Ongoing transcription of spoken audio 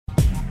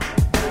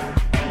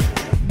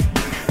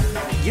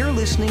You're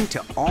listening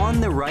to On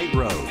the Right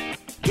Road.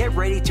 Get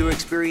ready to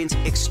experience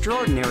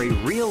extraordinary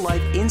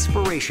real-life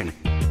inspiration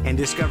and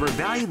discover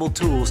valuable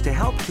tools to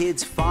help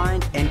kids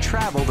find and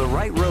travel the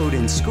right road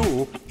in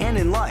school and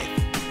in life.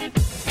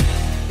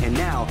 And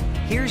now,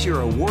 here's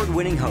your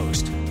award-winning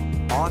host,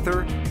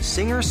 author,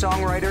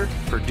 singer-songwriter,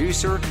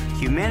 producer,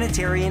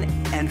 humanitarian,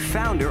 and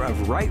founder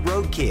of Right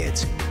Road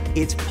Kids.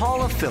 It's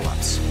Paula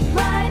Phillips.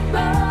 Right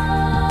Road.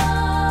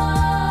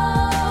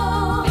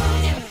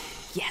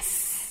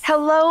 Yes.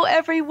 Hello,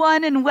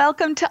 everyone, and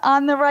welcome to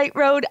On the Right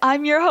Road.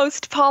 I'm your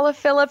host, Paula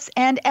Phillips,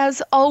 and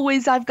as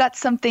always, I've got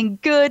something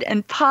good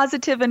and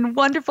positive and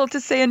wonderful to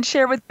say and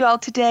share with you all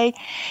today.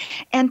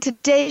 And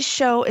today's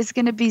show is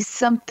going to be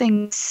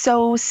something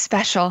so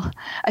special,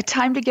 a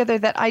time together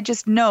that I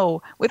just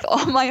know with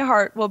all my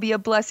heart will be a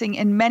blessing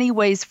in many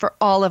ways for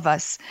all of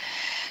us.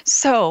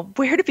 So,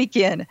 where to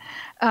begin?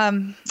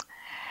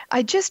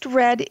 I just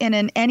read in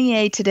an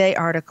NEA Today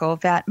article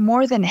that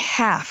more than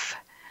half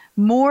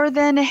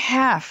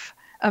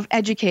of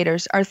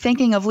educators are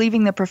thinking of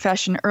leaving the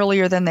profession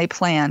earlier than they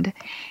planned.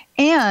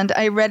 And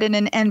I read in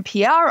an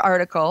NPR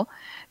article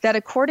that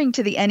according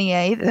to the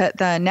NEA,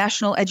 the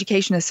National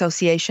Education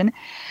Association,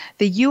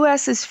 the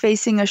U.S. is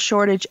facing a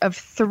shortage of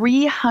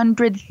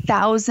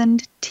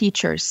 300,000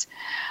 teachers.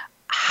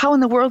 How in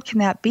the world can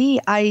that be?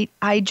 I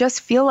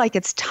just feel like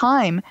it's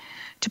time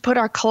to put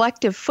our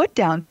collective foot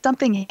down.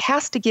 Something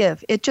has to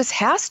give. It just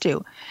has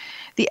to.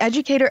 The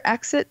educator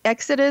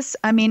exodus,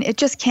 it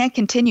just can't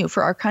continue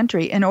for our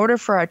country in order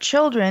for our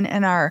children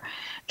and our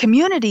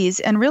communities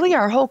and really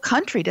our whole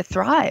country to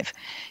thrive.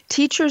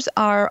 Teachers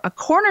are a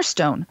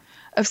cornerstone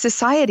of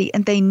society,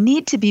 and they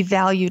need to be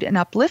valued and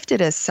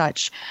uplifted as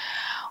such.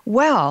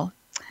 Well,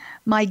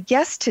 my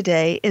guest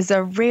today is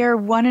a rare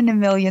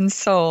one-in-a-million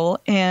soul,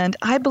 and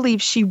I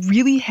believe she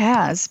really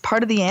has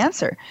part of the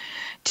answer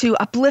to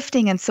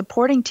uplifting and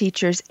supporting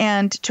teachers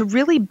and to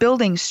really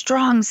building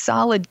strong,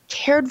 solid,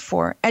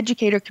 cared-for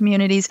educator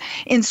communities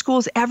in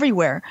schools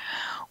everywhere,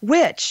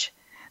 which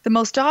the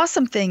most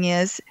awesome thing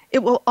is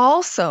it will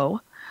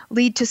also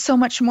lead to so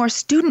much more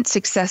student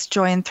success,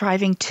 joy, and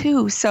thriving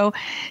too. So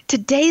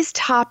today's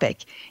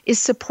topic is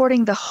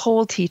supporting the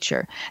whole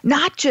teacher,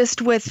 not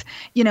just with,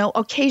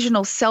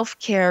 occasional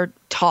self-care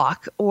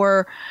talk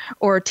or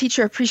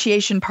teacher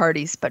appreciation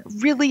parties, but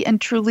really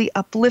and truly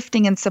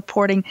uplifting and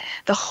supporting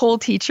the whole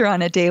teacher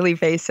on a daily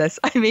basis.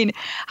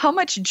 How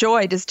much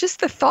joy does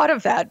just the thought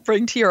of that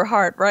bring to your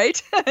heart,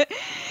 right?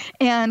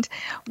 And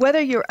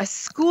whether you're a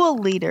school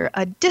leader,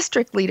 a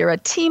district leader, a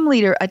team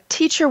leader, a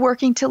teacher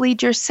working to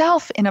lead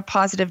yourself in a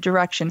positive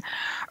direction,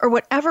 or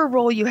whatever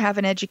role you have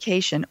in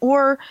education,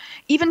 or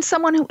even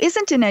someone who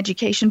isn't in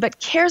education but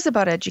cares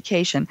about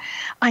education,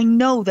 I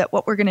know that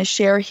what we're going to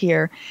share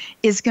here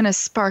is going to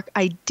spark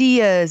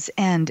ideas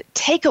and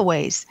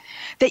takeaways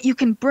that you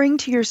can bring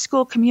to your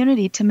school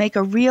community to make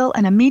a real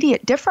and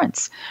immediate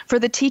difference for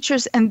the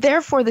teachers and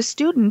therefore the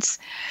students.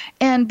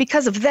 And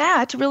because of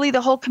that, really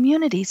the whole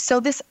community. So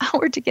this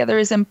hour together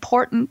is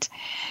important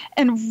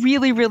and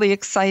really, really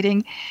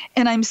exciting.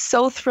 And I'm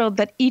so thrilled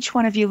that each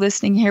one of you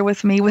listening here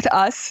with me, with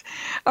us,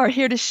 are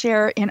here to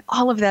share in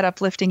all of that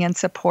uplifting and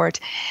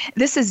support.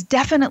 This is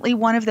definitely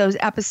one of those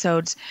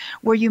episodes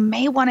where you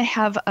may want to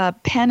have a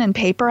pen and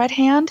paper at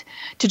hand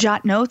to jot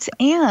notes,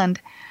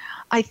 and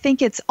I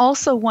think it's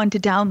also one to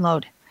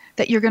download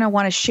that you're going to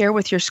want to share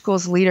with your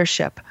school's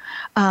leadership.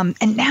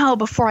 And now,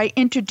 before I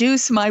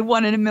introduce my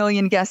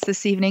one-in-a-million guest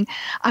this evening,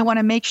 I want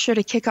to make sure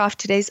to kick off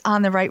today's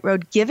On the Right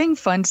Road Giving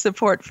Fund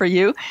support for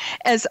you.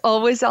 As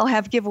always, I'll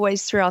have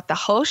giveaways throughout the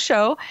whole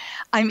show.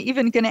 I'm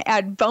even going to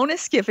add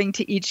bonus giving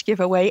to each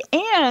giveaway.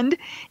 And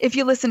if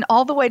you listen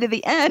all the way to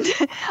the end,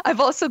 I've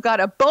also got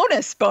a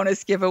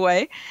bonus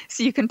giveaway,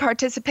 so you can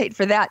participate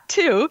for that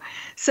too.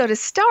 So to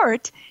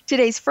start,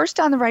 today's first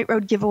On the Right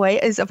Road giveaway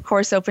is, of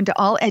course, open to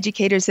all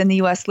educators in the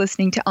U.S.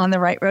 listening to On the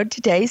Right Road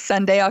today,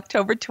 Sunday,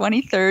 October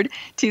 23rd,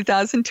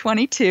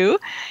 2022.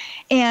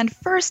 And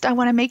first, I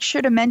want to make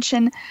sure to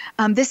mention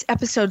this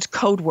episode's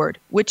code word,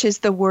 which is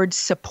the word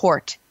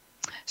support.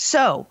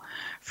 So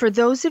for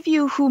those of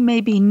you who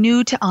may be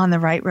new to On the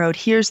Right Road,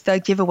 here's the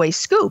giveaway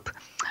scoop.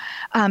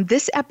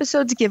 This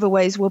episode's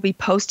giveaways will be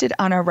posted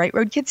on our Right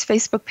Road Kids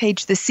Facebook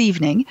page this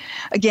evening,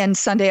 again,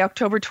 Sunday,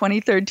 October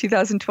 23rd,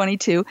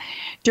 2022,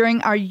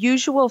 during our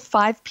usual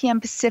 5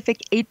 p.m.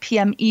 Pacific, 8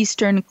 p.m.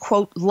 Eastern,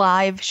 quote,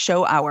 live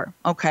show hour,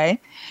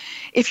 okay?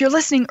 If you're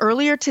listening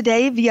earlier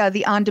today via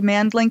the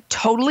on-demand link,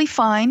 totally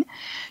fine.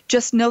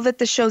 Just know that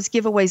the show's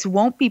giveaways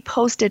won't be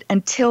posted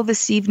until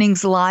this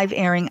evening's live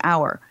airing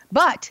hour.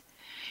 But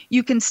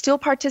you can still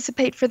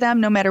participate for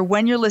them no matter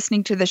when you're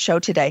listening to the show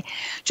today.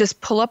 Just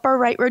pull up our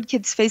Right Road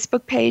Kids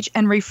Facebook page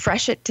and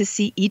refresh it to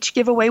see each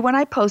giveaway when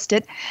I post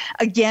it.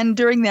 Again,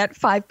 during that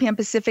 5 p.m.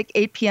 Pacific,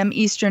 8 p.m.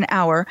 Eastern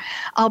hour,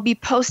 I'll be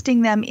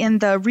posting them in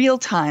the real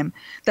time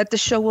that the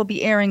show will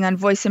be airing on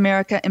Voice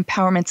America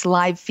Empowerment's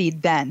live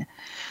feed then.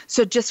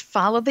 So just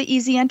follow the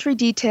easy entry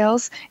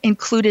details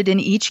included in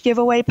each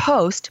giveaway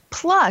post,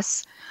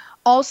 plus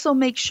also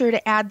make sure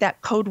to add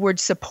that code word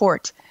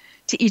support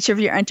to each of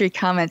your entry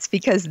comments,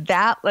 because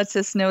that lets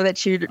us know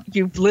that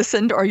you've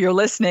listened or you're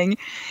listening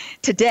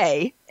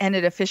today, and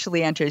it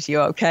officially enters you,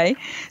 okay?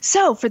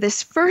 So for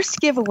this first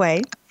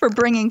giveaway for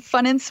bringing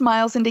fun and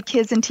smiles into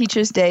kids and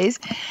teachers' days,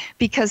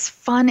 because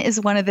fun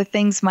is one of the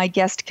things my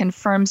guest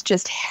confirms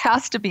just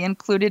has to be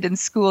included in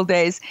school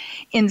days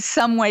in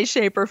some way,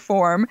 shape, or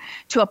form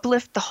to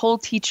uplift the whole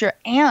teacher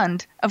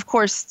and, of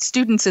course,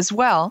 students as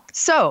well.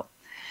 So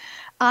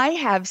I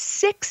have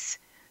 6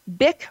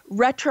 Bic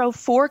Retro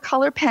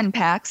 4-color pen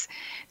packs.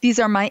 These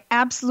are my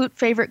absolute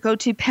favorite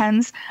go-to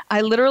pens.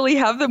 I literally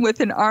have them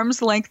within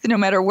arm's length no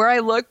matter where I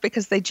look,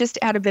 because they just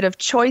add a bit of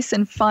choice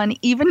and fun,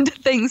 even to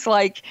things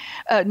like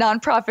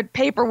nonprofit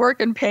paperwork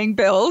and paying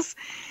bills.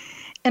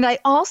 And I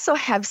also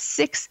have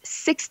 6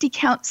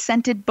 60-count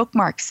scented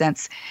bookmark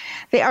scents.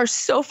 They are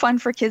so fun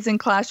for kids in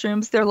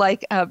classrooms. They're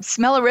like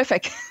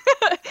smellerific.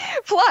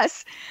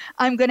 Plus,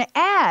 I'm going to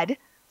add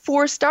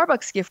 4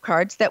 Starbucks gift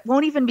cards that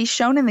won't even be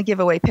shown in the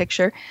giveaway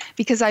picture,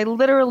 because I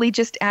literally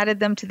just added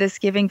them to this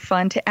giving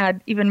fund to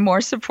add even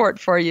more support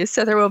for you.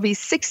 So there will be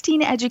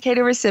 16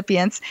 educator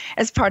recipients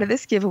as part of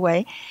this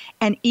giveaway,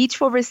 and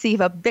each will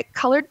receive a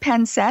Bic-colored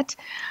pen set,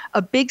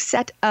 a big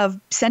set of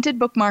scented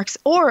bookmarks,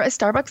 or a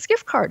Starbucks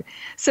gift card.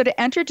 So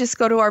to enter, just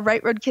go to our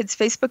Right Road Kids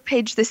Facebook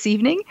page this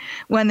evening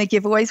when the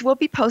giveaways will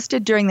be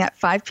posted during that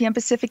 5 p.m.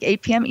 Pacific,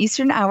 8 p.m.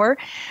 Eastern hour.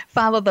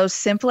 Follow those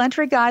simple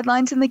entry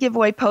guidelines in the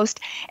giveaway post,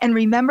 and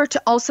remember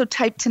to also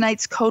type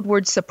tonight's code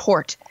word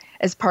support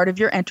as part of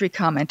your entry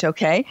comment,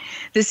 okay?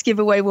 This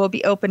giveaway will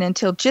be open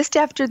until just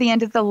after the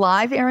end of the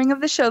live airing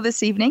of the show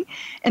this evening,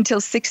 until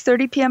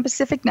 6:30 p.m.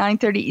 Pacific,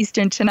 9:30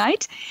 Eastern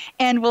tonight,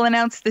 and we'll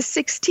announce the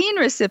 16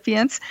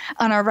 recipients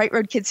on our Right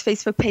Road Kids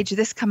Facebook page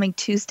this coming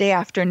Tuesday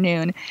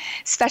afternoon.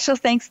 Special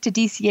thanks to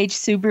DCH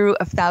Subaru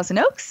of Thousand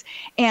Oaks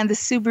and the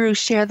Subaru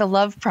Share the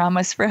Love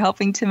Promise for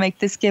helping to make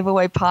this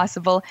giveaway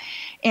possible.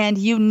 And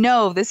you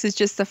know this is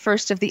just the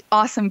first of the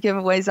awesome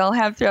giveaways I'll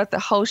have throughout the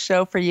whole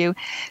show for you.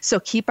 So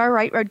keep our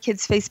Right Road Kids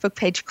Facebook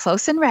page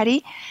close and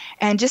ready.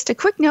 And just a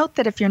quick note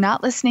that if you're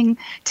not listening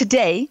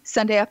today,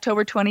 Sunday,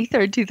 October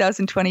 23rd,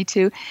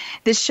 2022,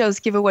 this show's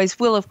giveaways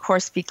will, of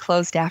course, be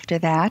closed after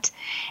that.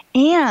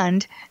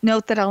 And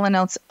note that I'll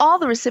announce all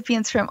the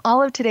recipients from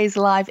all of today's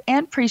live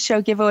and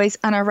pre-show giveaways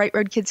on our Right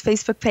Road Kids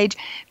Facebook page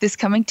this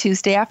coming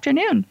Tuesday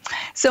afternoon.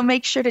 So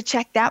make sure to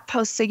check that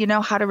post so you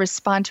know how to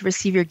respond to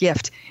receive your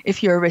gift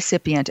if you're a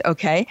recipient,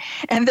 okay?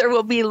 And there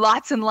will be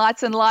lots and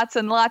lots and lots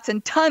and lots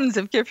and tons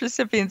of gift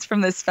recipients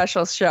from this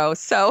special show.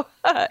 So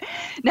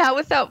now,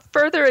 without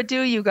further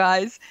ado, you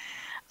guys,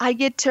 I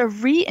get to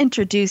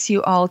reintroduce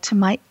you all to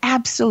my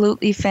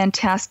absolutely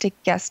fantastic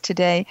guest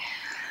today.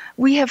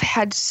 We have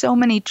had so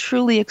many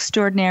truly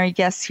extraordinary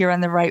guests here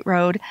on the Right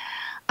Road.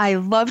 I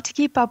love to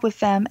keep up with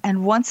them,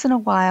 and once in a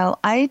while,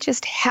 I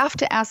just have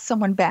to ask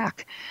someone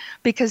back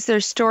because their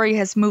story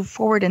has moved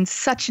forward in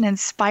such an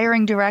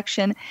inspiring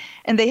direction,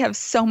 and they have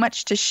so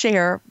much to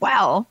share.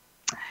 Well,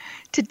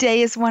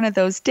 today is one of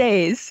those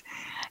days.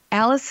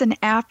 Allison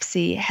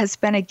Apsey has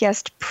been a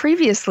guest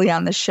previously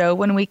on the show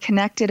when we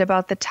connected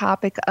about the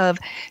topic of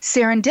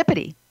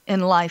serendipity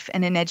in life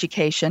and in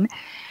education.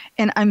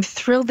 And I'm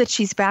thrilled that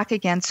she's back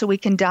again so we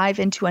can dive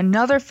into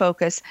another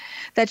focus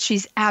that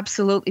she's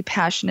absolutely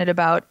passionate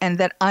about and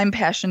that I'm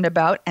passionate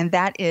about, and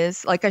that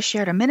is, like I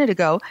shared a minute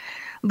ago,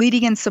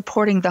 leading and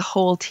supporting the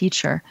whole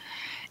teacher.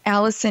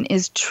 Allison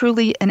is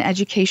truly an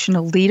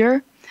educational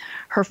leader.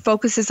 Her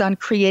focus is on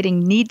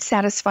creating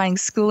need-satisfying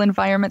school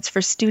environments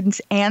for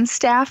students and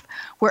staff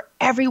where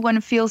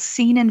everyone feels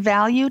seen and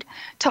valued.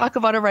 Talk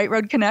about a Right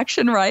Road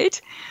connection, right?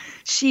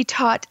 She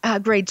taught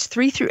grades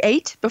 3 through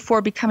 8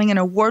 before becoming an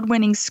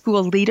award-winning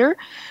school leader,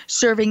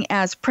 serving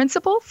as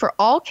principal for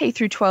all K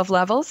through 12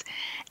 levels,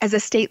 as a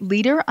state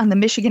leader on the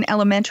Michigan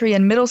Elementary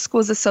and Middle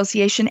Schools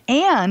Association,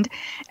 and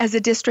as a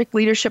district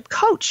leadership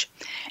coach.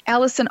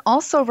 Allison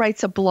also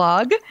writes a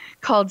blog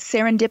called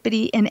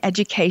Serendipity in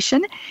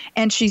Education,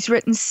 and she's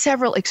written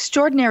several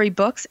extraordinary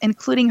books,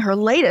 including her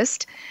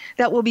latest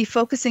that we'll be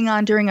focusing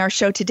on during our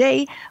show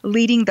today,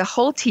 Leading the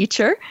Whole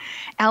Teacher.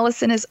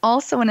 Allison is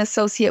also an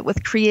associate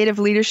with Creative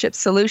Leadership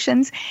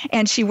Solutions,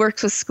 and she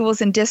works with schools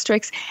and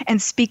districts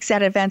and speaks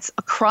at events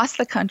across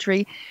the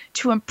country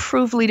to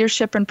improve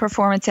leadership and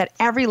performance at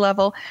every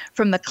level,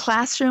 from the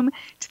classroom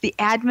to the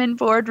admin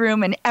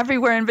boardroom and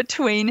everywhere in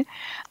between.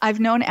 I've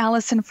known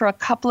Allison for a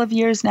couple of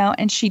years now,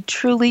 and she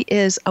truly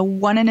is a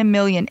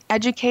one-in-a-million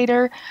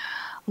educator,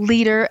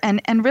 leader,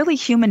 and really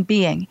human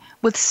being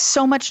with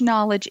so much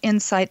knowledge,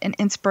 insight, and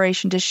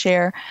inspiration to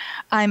share.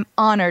 I'm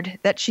honored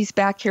that she's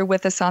back here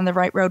with us on the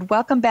Right Road.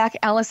 Welcome back,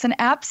 Allison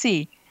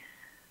Apsey.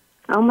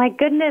 Oh, my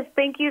goodness.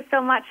 Thank you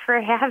so much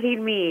for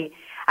having me.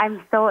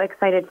 I'm so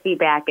excited to be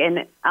back.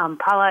 And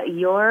Paula,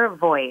 your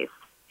voice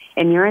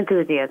and your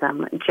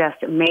enthusiasm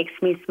just makes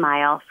me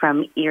smile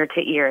from ear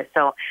to ear.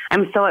 So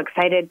I'm so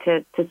excited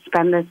to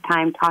spend this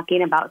time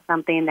talking about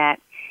something that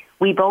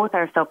we both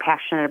are so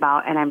passionate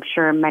about, and I'm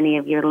sure many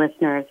of your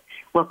listeners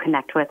will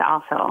connect with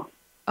also.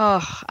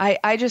 Oh,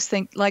 I just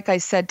think, like I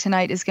said,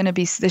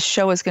 this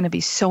show is going to be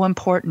so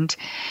important.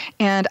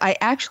 And I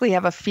actually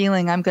have a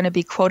feeling I'm going to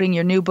be quoting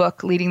your new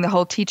book, Leading the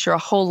Whole Teacher, a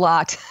whole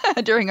lot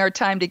during our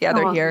time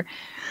together here.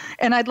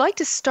 And I'd like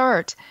to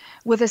start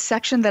with a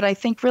section that I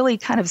think really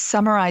kind of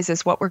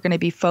summarizes what we're going to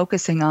be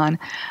focusing on.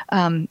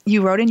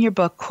 You wrote in your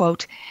book,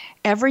 quote,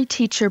 "Every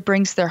teacher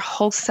brings their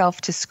whole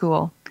self to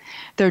school.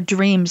 Their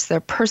dreams,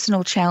 their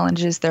personal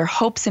challenges, their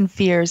hopes and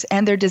fears,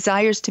 and their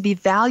desires to be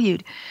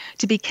valued,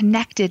 to be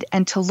connected,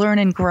 and to learn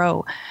and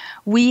grow.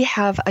 We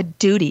have a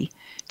duty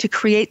to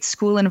create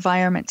school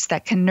environments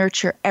that can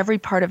nurture every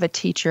part of a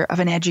teacher, of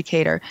an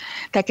educator,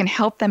 that can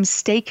help them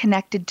stay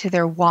connected to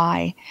their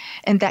why,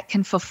 and that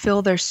can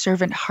fulfill their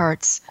servant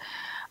hearts."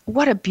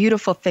 What a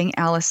beautiful thing,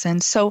 Allison.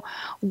 So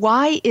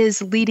why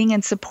is leading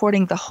and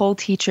supporting the whole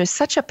teacher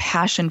such a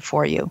passion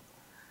for you?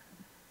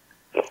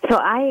 So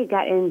I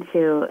got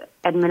into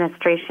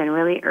administration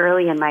really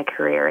early in my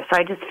career. So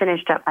I just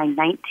finished up my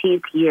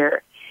 19th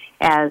year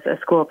as a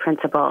school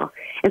principal.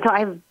 And so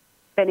I've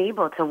been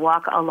able to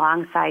walk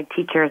alongside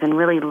teachers and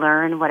really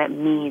learn what it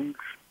means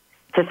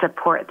to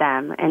support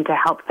them and to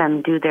help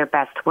them do their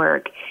best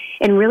work.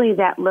 And really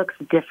that looks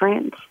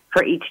different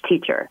for each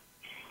teacher.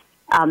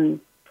 And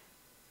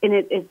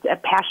it's a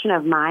passion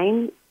of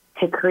mine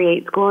to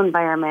create school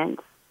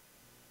environments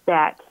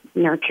that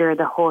nurture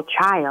the whole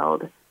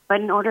child. But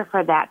in order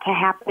for that to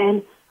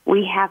happen,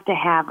 we have to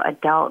have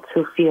adults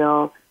who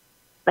feel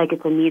like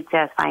it's a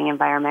need-satisfying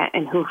environment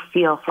and who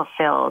feel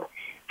fulfilled.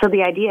 So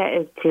the idea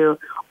is to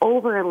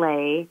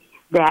overlay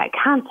that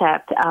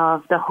concept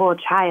of the whole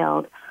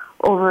child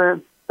over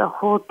the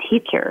whole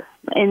teacher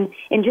and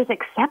just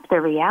accept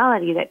the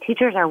reality that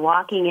teachers are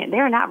walking in.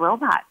 They're not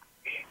robots.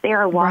 They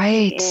are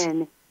walking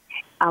in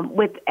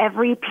with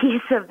every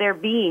piece of their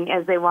being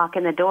as they walk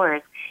in the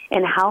doors.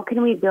 And how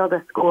can we build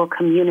a school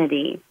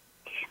community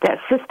that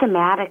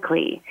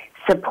systematically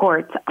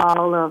supports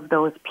all of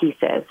those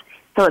pieces?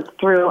 So it's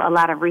through a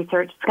lot of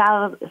research,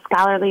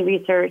 scholarly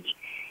research,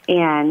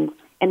 and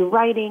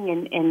writing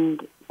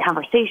and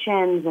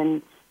conversations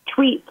and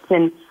tweets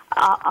and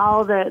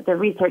all the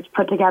research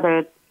put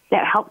together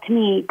that helped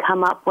me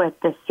come up with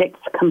the 6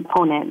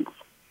 components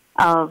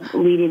of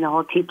leading the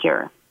whole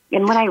teacher.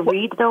 And when I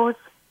read those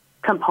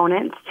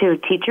components to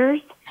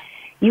teachers,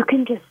 you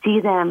can just see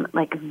them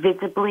like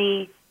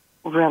visibly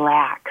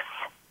relax.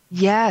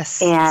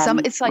 Yes.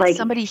 And it's like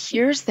somebody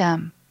hears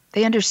them.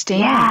 They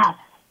understand.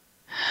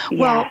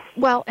 Yes.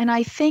 Well, and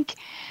I think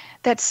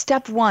that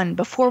step 1,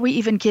 before we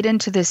even get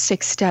into the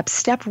 6 steps,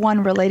 step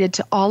 1 related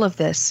to all of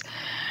this,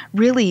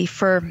 really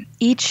for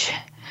each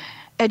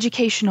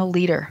educational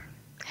leader,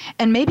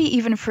 and maybe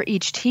even for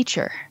each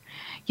teacher,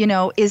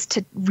 is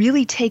to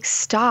really take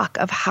stock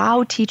of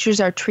how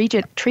teachers are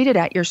treated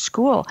at your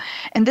school.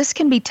 And this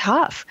can be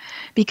tough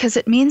because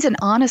it means an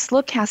honest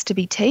look has to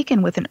be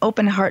taken with an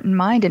open heart and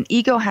mind, and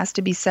ego has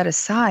to be set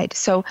aside.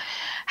 So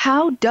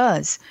how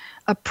does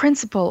a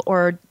principal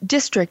or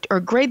district or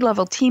grade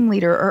level team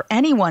leader or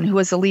anyone who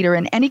is a leader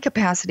in any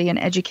capacity in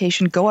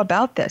education go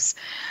about this?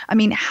 I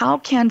mean, how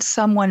can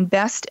someone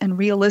best and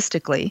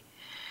realistically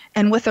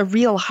and with a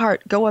real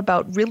heart go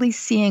about really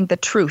seeing the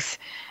truth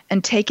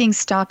and taking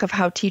stock of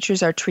how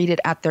teachers are treated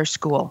at their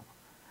school?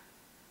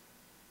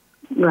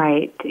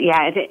 Right.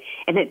 Yeah.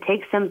 And it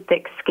takes some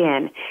thick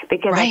skin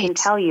because I can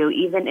tell you,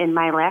 even in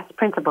my last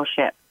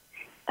principalship,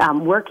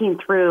 working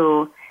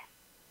through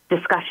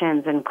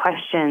discussions and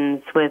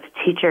questions with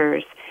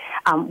teachers,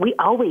 we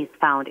always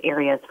found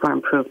areas for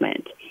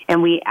improvement.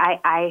 And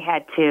I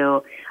had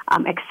to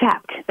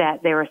accept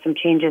that there were some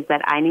changes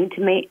that I needed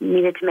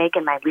to make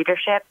in my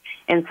leadership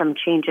and some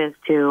changes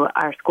to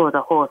our school as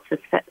a whole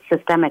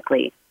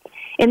systemically.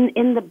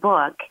 In the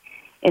book,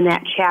 in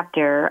that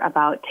chapter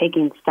about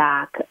taking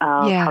stock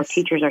of how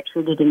teachers are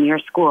treated in your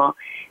school,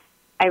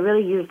 I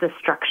really use the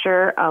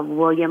structure of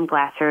William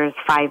Glasser's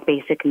 5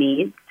 basic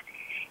needs.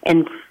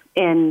 And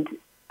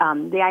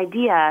the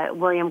idea,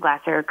 William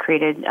Glasser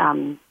created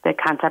the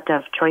concept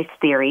of choice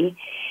theory,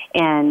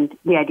 and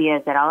the idea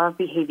is that all of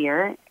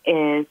behavior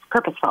is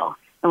purposeful,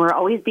 and we're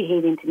always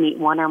behaving to meet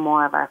one or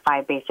more of our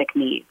 5 basic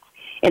needs.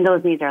 And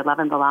those needs are love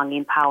and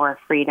belonging, power,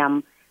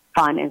 freedom,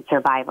 fun, and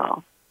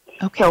survival.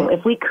 Okay. So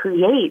if we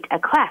create a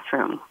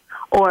classroom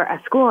or a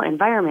school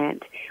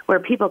environment where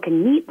people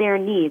can meet their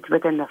needs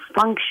within the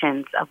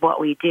functions of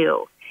what we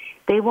do,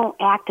 they won't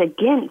act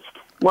against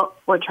what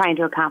we're trying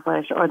to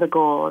accomplish or the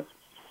goals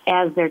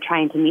as they're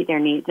trying to meet their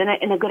needs.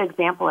 And a good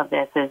example of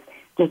this is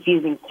just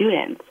using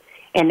students.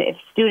 And if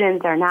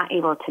students are not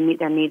able to meet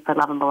their need for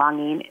love and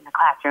belonging in the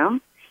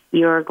classroom,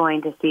 you're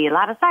going to see a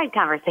lot of side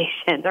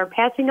conversations or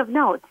passing of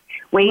notes,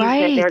 ways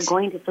that they're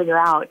going to figure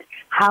out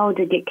how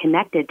to get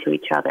connected to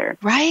each other.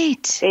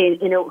 Right.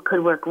 It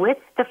could work with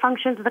the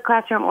functions of the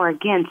classroom or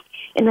against.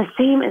 And the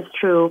same is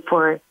true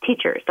for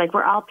teachers. Like,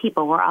 we're all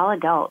people, we're all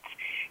adults.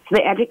 So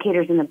the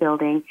educators in the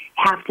building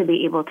have to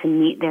be able to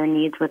meet their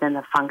needs within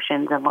the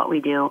functions of what we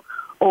do,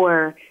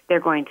 or they're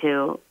going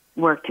to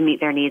work to meet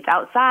their needs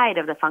outside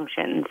of the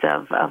functions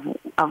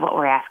of what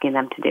we're asking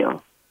them to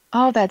do.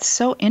 Oh, that's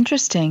so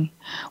interesting.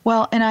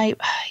 Well, and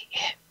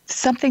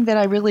something that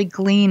I really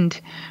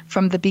gleaned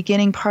from the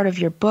beginning part of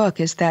your book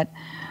is that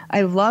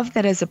I love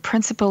that as a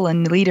principal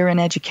and leader in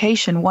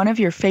education, one of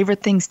your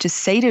favorite things to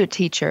say to a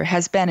teacher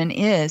has been and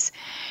is,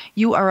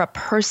 "You are a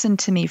person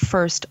to me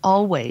first,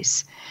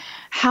 always."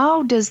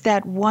 How does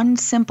that one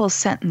simple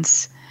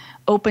sentence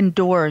open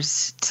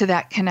doors to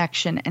that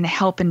connection and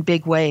help in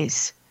big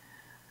ways?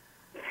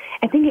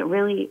 I think it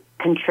really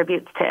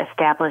contributes to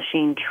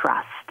establishing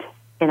trust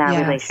in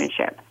our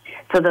relationship.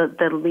 So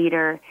the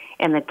leader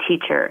and the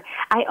teacher.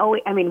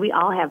 We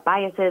all have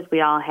biases.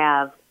 We all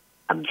have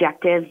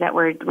objectives that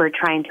we're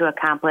trying to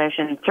accomplish.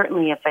 And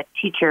certainly if a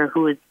teacher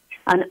who is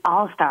an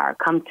all-star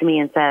comes to me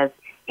and says,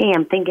 "Hey,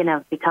 I'm thinking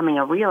of becoming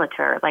a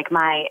realtor," like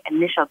my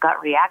initial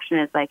gut reaction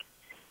is like,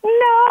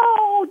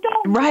 "No,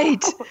 don't."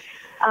 Right.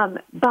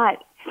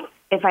 But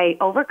if I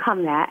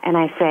overcome that and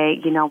I say,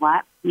 "You know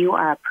what? You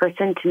are a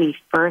person to me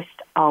first,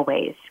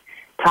 always.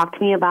 Talk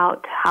to me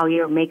about how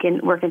you're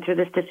working through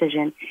this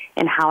decision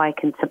and how I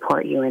can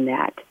support you in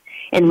that."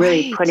 And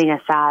really putting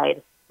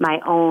aside my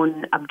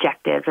own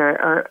objectives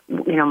or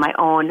my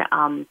own,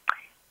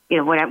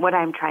 what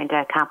I'm trying to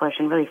accomplish,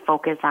 and really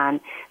focus on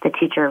the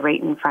teacher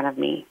right in front of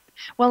me.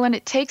 Well, and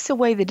it takes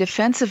away the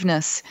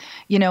defensiveness,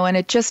 and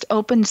it just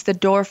opens the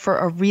door for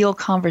a real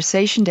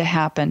conversation to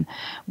happen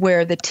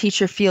where the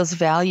teacher feels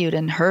valued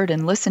and heard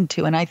and listened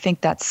to. And I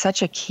think that's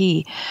such a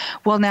key.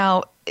 Well,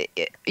 now,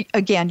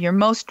 again, your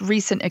most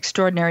recent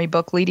extraordinary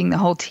book, Leading the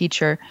Whole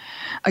Teacher,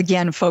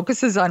 again,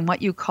 focuses on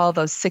what you call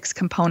those 6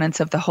 components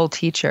of the whole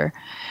teacher.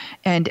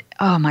 And,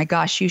 oh my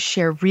gosh, you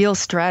share real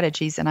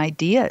strategies and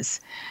ideas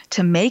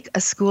to make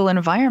a school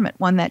environment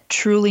one that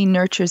truly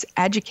nurtures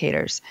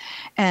educators.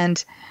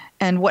 And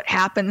what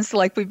happens,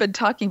 like we've been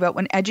talking about,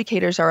 when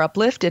educators are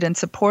uplifted and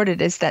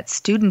supported is that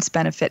students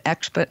benefit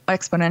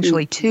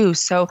exponentially too.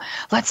 So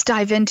let's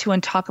dive into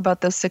and talk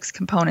about those 6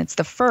 components.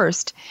 The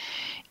first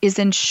is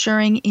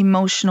ensuring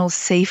emotional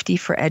safety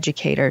for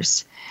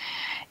educators.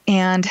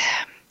 And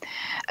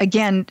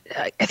again,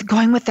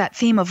 going with that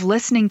theme of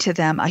listening to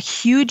them, a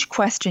huge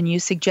question you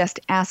suggest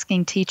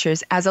asking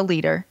teachers as a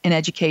leader in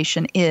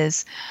education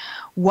is,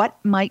 what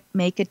might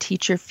make a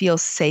teacher feel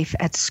safe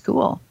at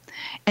school?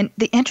 And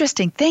the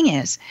interesting thing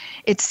is,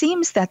 it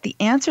seems that the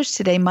answers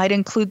today might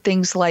include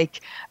things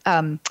like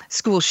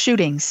school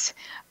shootings,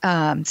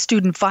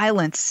 student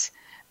violence,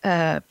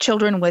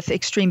 children with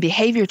extreme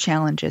behavior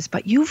challenges.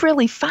 But you've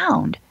really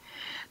found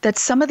that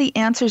some of the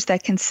answers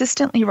that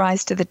consistently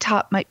rise to the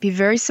top might be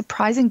very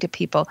surprising to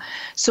people.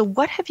 So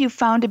what have you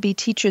found to be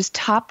teachers'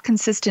 top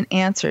consistent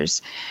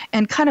answers?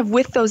 And kind of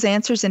with those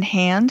answers in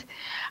hand,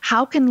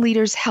 how can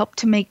leaders help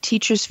to make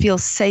teachers feel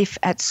safe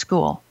at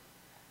school?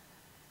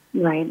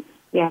 Right.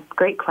 Yeah,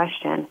 great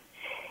question.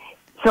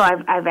 So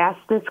I've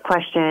asked this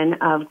question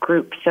of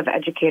groups of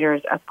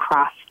educators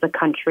across the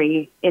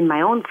country in my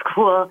own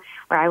school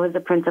where I was a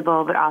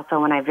principal, but also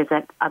when I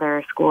visit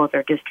other schools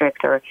or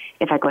districts, or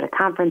if I go to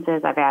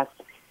conferences. I've asked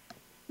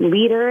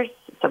leaders,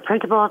 so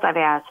principals, I've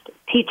asked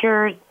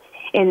teachers,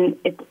 and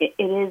it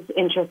is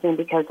interesting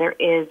because there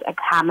is a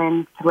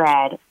common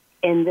thread,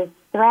 and this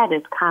thread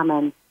is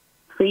common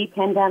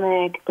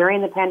pre-pandemic,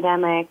 during the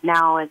pandemic,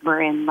 now as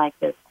we're in like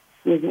this,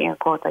 using air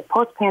quotes, like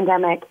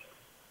post-pandemic.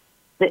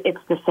 It's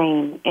the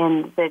same.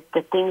 And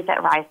the things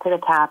that rise to the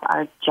top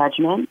are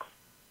judgment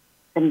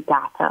and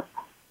gossip.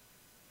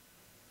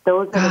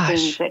 Those are the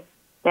things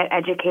that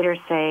educators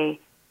say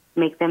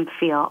make them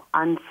feel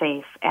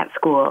unsafe at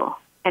school.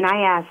 And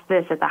I asked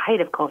this at the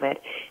height of COVID,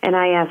 and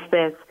I asked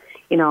this,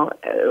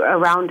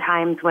 around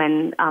times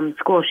when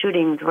school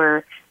shootings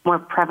were more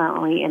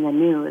prevalently in the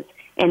news,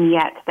 and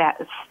yet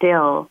that's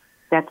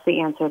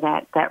the answer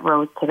that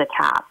rose to the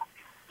top.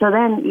 So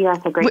then you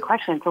asked a great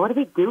question. So what do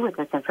we do with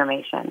this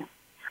information?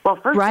 Well,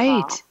 first of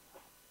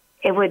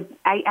all,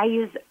 I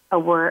use a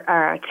word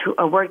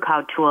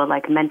cloud tool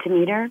like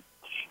Mentimeter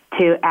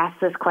to ask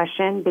this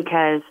question,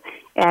 because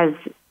as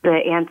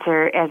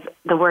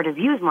the word is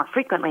used more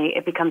frequently,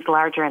 it becomes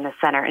larger in the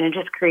center, and it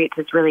just creates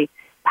this really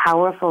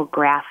powerful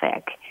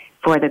graphic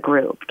for the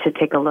group to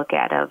take a look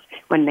at of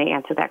when they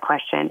answer that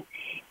question.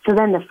 So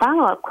then the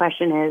follow-up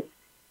question is,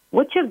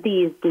 which of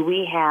these do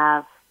we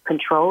have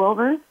control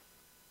over?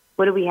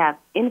 What do we have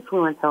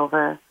influence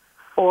over?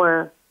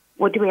 Or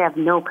what do we have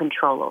no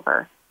control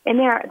over? And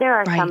there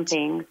are some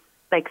things,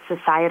 like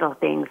societal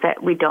things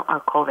that we don't,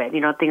 or COVID,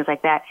 things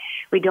like that,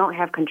 we don't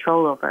have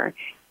control over.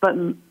 But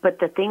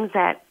the things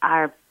that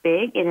are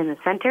big and in the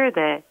center,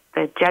 the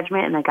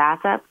judgment and the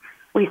gossip,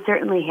 we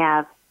certainly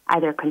have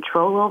either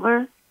control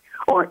over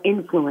or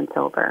influence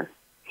over.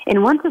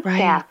 And once a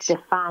staff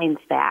defines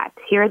that,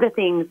 here are the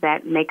things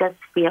that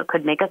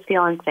could make us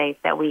feel unsafe,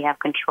 that we have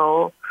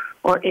control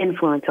or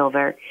influence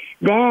over,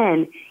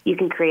 then you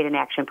can create an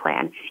action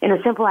plan. And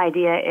a simple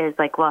idea is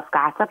like, well, if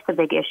gossip's a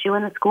big issue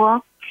in the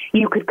school,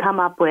 you could come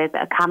up with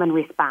a common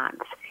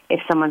response if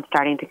someone's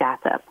starting to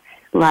gossip.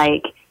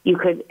 Like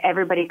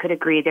everybody could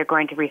agree they're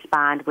going to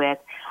respond with,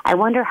 I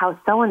wonder how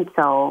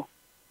so-and-so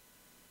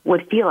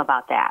would feel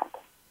about that,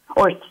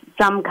 or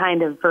some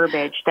kind of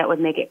verbiage that would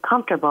make it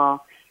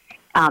comfortable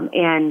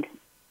and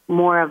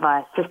more of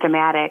a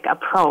systematic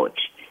approach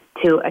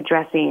to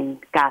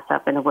addressing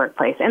gossip in the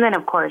workplace. And then,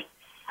 of course,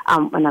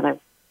 another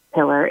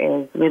pillar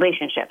is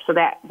relationships. So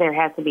that there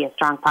has to be a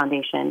strong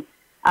foundation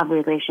of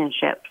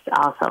relationships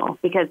also,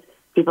 because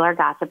people are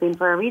gossiping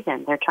for a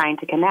reason. They're trying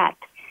to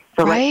connect.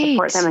 So let's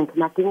support them in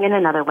connecting in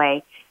another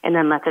way, and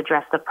then let's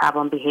address the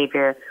problem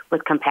behavior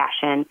with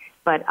compassion,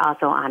 but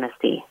also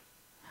honesty.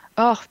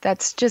 Oh,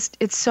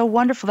 it's so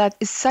wonderful. That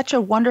is such a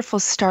wonderful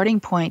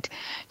starting point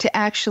to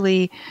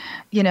actually,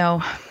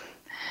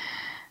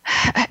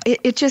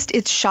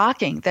 it's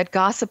shocking that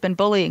gossip and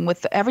bullying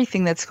with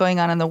everything that's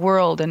going on in the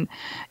world and,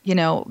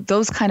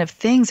 those kind of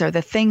things are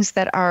the things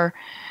that are,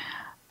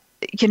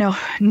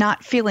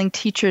 not feeling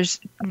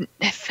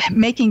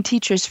making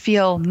teachers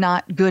feel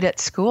not good at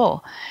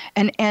school.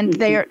 And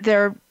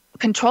they're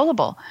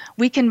controllable.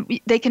 They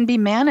can be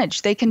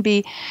managed. They can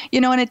be,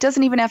 and it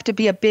doesn't even have to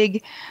be a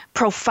big,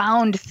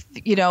 profound,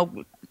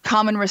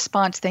 common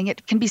response thing.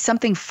 It can be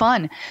something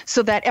fun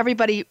so that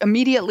everybody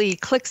immediately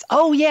clicks,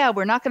 oh yeah,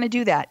 we're not going to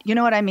do that. You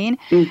know what I mean?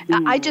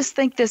 Mm-hmm. I just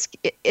think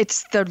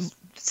it's the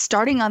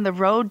starting on the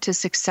road to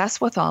success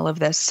with all of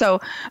this.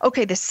 So,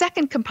 okay, the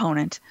second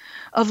component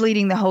of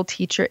leading the whole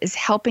teacher is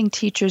helping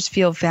teachers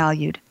feel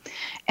valued.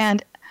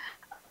 And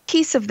a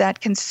piece of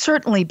that can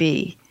certainly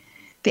be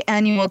the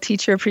annual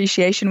Teacher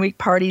Appreciation Week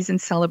parties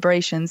and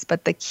celebrations,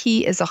 but the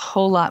key is a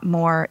whole lot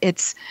more.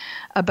 It's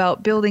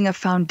about building a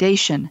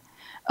foundation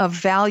of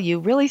value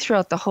really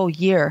throughout the whole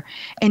year.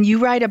 And you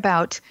write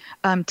about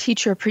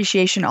teacher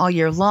appreciation all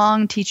year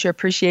long, teacher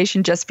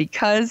appreciation just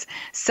because,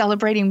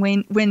 celebrating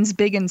wins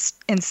big and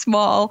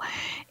small.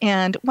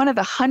 And one of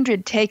the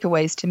 100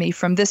 takeaways to me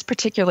from this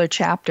particular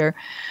chapter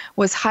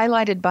was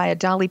highlighted by a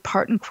Dolly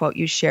Parton quote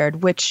you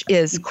shared, which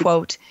is,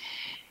 quote,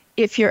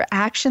 "If your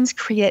actions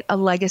create a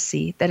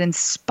legacy that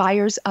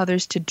inspires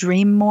others to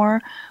dream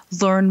more,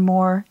 learn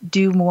more,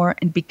 do more,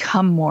 and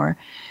become more,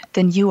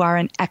 then you are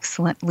an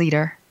excellent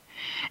leader."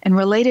 And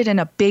related in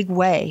a big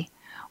way,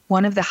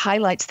 one of the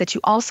highlights that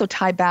you also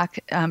tie back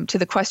to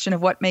the question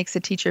of what makes a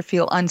teacher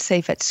feel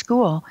unsafe at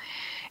school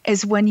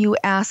is when you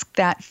ask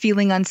that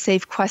feeling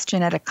unsafe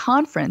question at a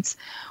conference,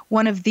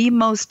 one of the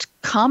most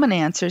common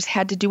answers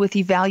had to do with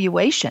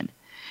evaluation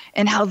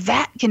and how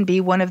that can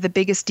be one of the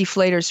biggest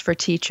deflators for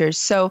teachers.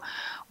 So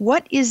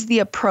what is the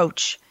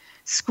approach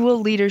school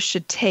leaders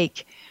should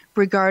take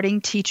regarding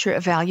teacher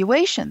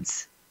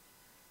evaluations?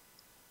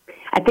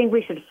 I think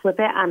we should flip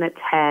it on its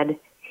head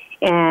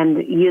and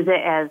use it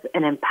as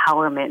an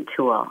empowerment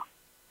tool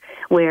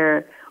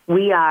where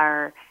we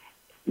are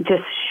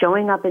just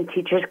showing up in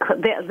teachers.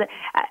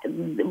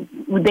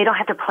 They don't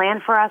have to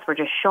plan for us. We're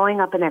just showing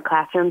up in their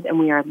classrooms, and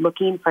we are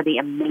looking for the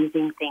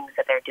amazing things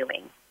that they're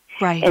doing.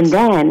 Right. And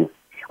then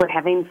we're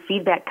having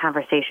feedback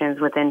conversations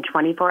within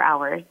 24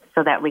 hours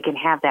so that we can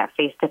have that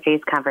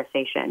face-to-face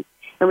conversation.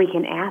 And we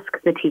can ask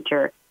the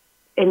teacher,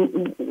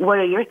 and what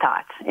are your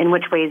thoughts? In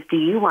which ways do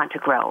you want to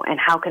grow? And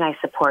how can I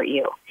support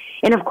you?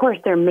 And, of course,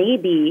 there may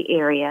be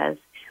areas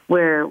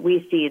where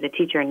we see the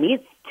teacher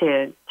needs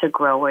to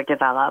grow or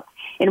develop,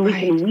 and we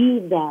can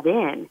weave that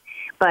in.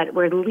 But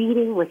we're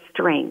leading with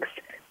strengths.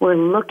 We're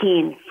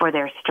looking for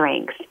their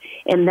strengths,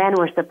 and then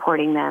we're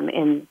supporting them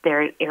in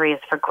their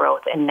areas for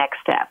growth and next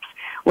steps,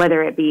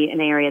 whether it be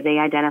an area they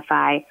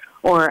identify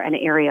or an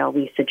area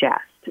we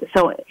suggest.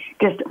 So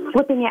just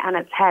flipping it on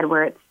its head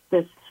where it's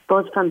this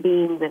goes from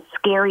being this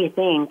scary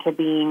thing to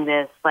being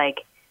this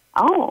like,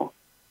 oh,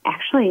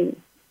 actually,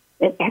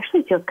 it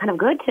actually feels kind of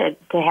good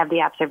to have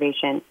the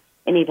observation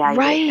and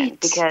evaluation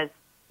because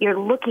you're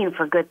looking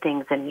for good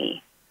things in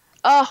me.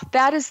 Oh,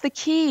 that is the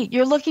key.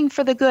 You're looking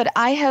for the good.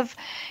 I have,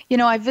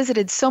 I've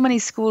visited so many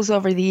schools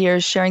over the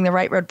years sharing the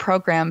Right Road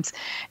programs.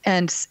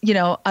 And,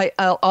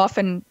 I'll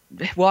often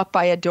walk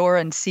by a door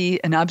and see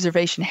an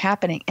observation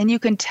happening. And you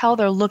can tell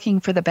they're looking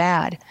for the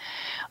bad.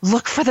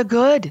 Look for the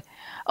good.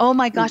 Oh,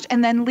 my gosh.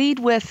 And then lead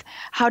with,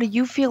 how do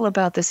you feel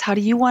about this? How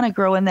do you want to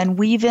grow? And then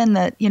weave in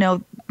the,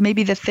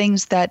 maybe the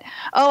things that,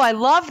 oh, I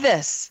love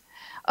this.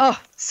 Oh,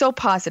 so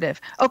positive.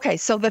 Okay,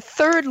 so the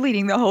third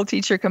leading the whole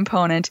teacher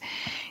component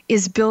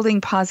is building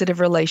positive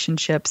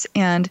relationships.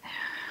 And,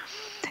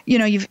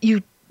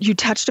 you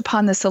touched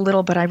upon this a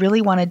little, but I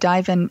really want to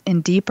dive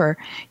in deeper.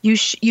 You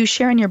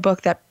share in your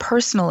book that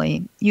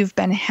personally you've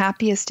been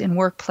happiest in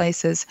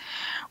workplaces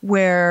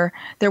where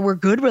there were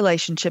good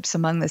relationships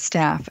among the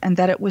staff, and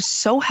that it was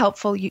so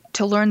helpful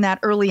to learn that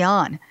early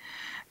on.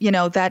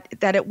 That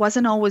it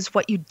wasn't always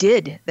what you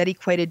did that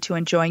equated to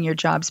enjoying your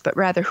jobs, but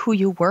rather who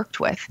you worked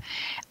with.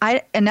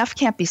 Enough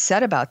can't be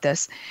said about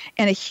this.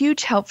 And a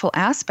huge helpful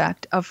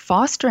aspect of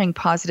fostering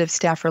positive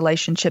staff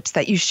relationships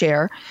that you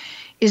share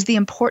is the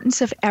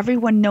importance of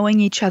everyone knowing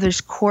each other's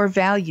core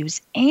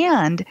values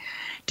and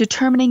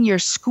determining your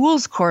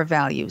school's core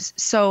values.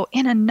 So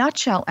in a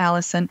nutshell,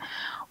 Allison,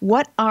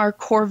 what are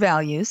core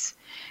values?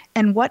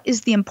 And what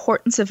is the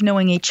importance of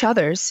knowing each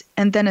other's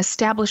and then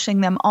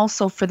establishing them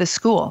also for the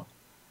school?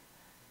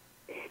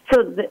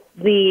 So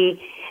the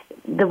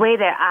way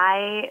that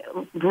I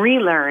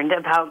relearned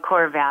about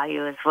core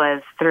values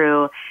was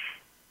through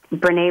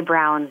Brene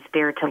Brown's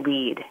Dare to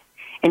Lead.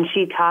 And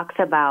she talks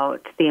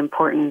about the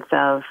importance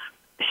of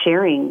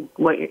sharing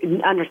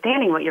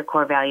understanding what your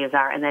core values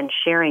are, and then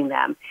sharing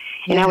them.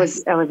 Yes. And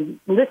I was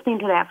listening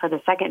to that for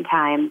the second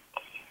time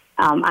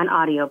on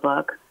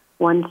audiobook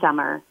one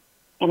summer,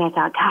 and I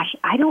thought, gosh,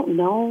 I don't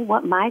know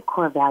what my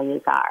core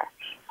values are.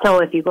 So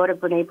if you go to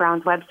Brene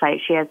Brown's website,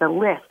 she has a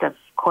list of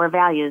core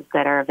values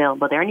that are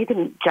available there, and you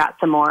can jot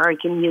some more, or you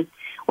can use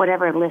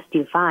whatever list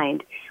you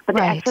find. But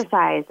the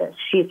exercise that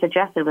she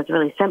suggested was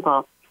really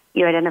simple.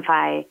 You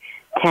identify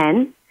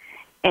 10,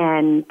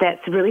 and that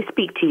really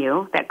speak to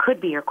you. That could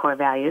be your core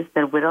values.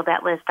 Then whittle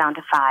that list down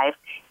to 5,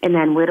 and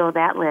then whittle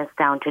that list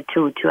down to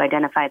 2 to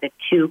identify the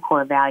 2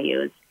 core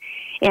values.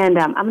 And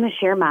I'm going to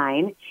share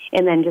mine,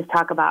 and then just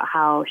talk about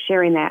how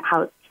sharing that,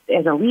 how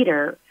as a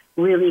leader,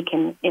 really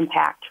can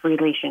impact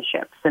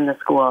relationships in the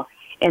school,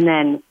 and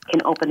then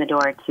can open the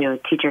door to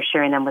teachers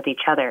sharing them with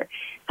each other.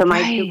 So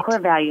my 2 core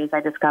values I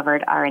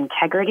discovered are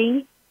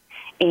integrity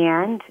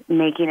and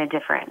making a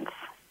difference.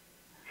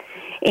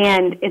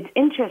 And it's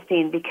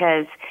interesting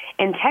because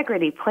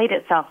integrity played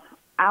itself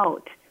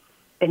out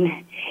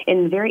in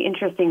very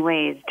interesting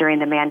ways during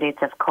the mandates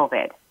of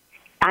COVID.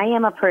 I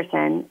am a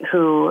person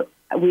who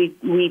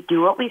we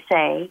do what we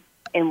say,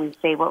 and we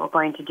say what we're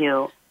going to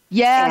do.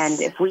 Yes.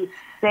 And if we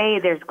say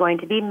there's going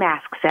to be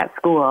masks at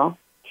school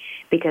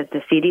because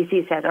the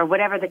CDC says, or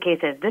whatever the case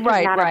is, this is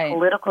not a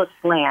political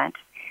slant.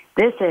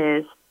 This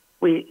is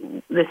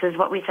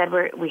what we said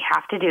we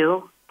have to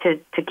do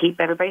to keep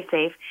everybody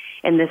safe,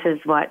 and this is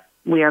what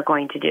we are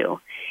going to do.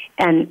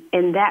 And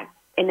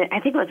I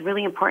think it was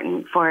really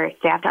important for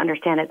staff to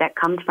understand that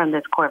comes from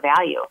this core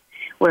value,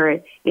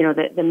 where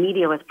the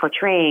media was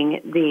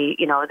portraying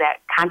that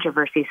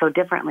controversy so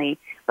differently.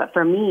 But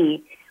for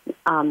me,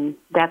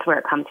 that's where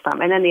it comes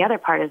from. And then the other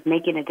part is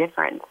making a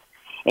difference.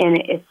 And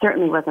it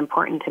certainly was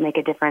important to make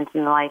a difference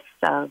in the lives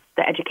of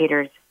the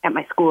educators at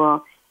my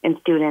school and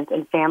students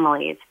and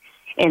families.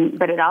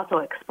 But it also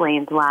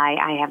explains why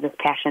I have this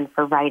passion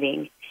for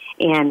writing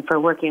and for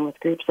working with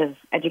groups of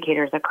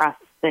educators across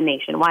the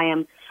nation, why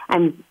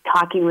I'm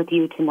talking with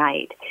you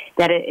tonight,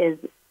 that it is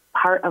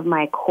part of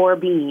my core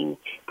being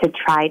to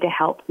try to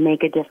help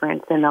make a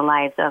difference in the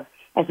lives of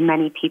as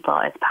many people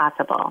as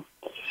possible.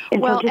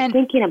 And so just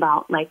thinking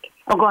about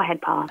go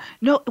ahead, Paula.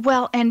 No,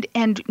 well, and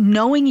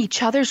knowing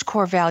each other's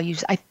core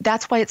values,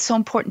 that's why it's so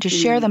important to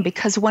share them,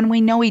 because when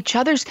we know each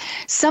other's,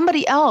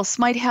 somebody else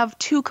might have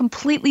 2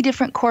 completely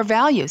different core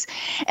values.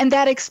 And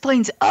that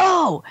explains,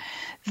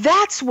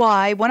 that's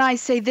why when I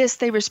say this,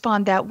 they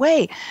respond that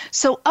way.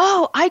 So,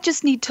 I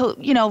just need to,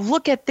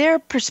 look at their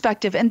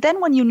perspective. And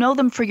then when you know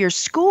them for your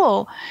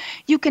school,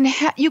 you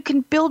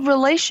can build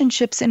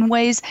relationships in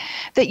ways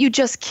that you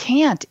just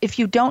can't if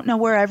you don't know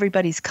where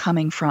everybody's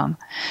coming from.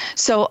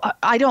 So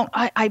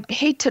I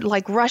hate to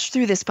rush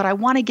through this, but I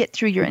want to get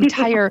through your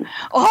entire,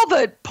 all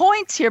the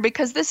points here,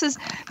 because this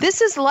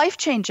is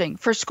life-changing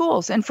for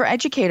schools and for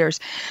educators.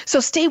 So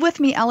stay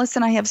with me,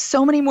 Allison. I have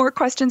so many more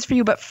questions for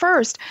you. But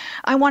first,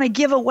 I want to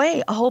give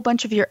away a whole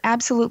bunch of your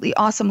absolutely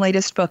awesome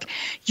latest book.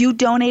 You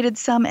donated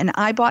some, and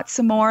I bought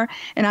some more,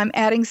 and I'm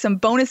adding some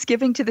bonus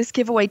giving to this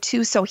giveaway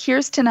too. So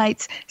here's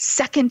tonight's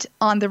second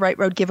On the Right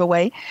Road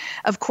giveaway.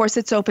 Of course,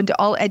 it's open to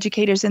all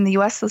educators in the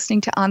U.S.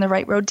 listening to On the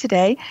Right Road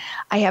today.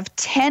 I have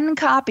 10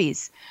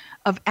 copies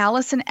of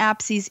Allison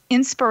Apsey's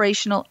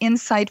inspirational,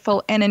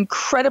 insightful, and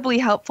incredibly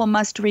helpful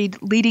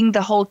must-read Leading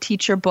the Whole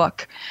Teacher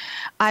book.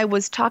 I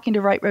was talking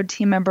to Right Road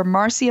team member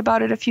Marcy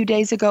about it a few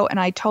days ago, and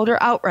I told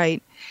her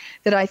outright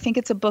that I think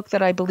it's a book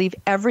that I believe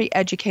every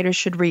educator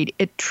should read.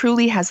 It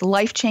truly has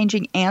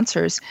life-changing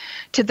answers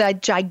to the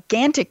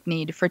gigantic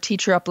need for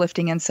teacher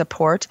uplifting and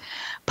support.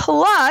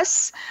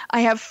 Plus, I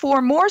have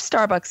 4 more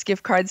Starbucks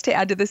gift cards to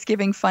add to this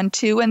giving fund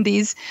too, and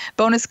these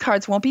bonus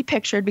cards won't be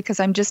pictured because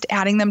I'm just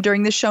adding them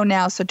during the show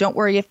now, so don't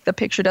worry if the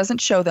picture doesn't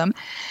show them.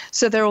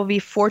 So there will be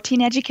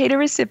 14 educator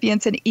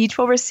recipients, and each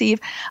will receive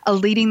a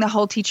Leading the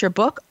Whole Teacher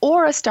book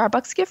or a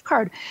Starbucks gift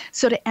card.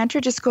 So to enter,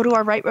 just go to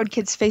our Right Road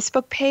Kids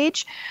Facebook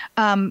page.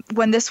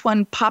 When this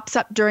one pops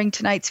up during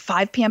tonight's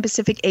 5 p.m.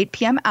 Pacific, 8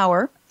 p.m.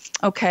 hour,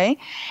 okay,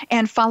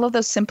 and follow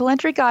those simple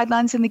entry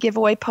guidelines in the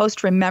giveaway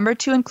post. Remember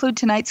to include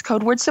tonight's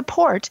code word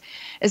support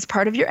as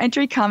part of your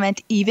entry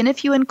comment, even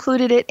if you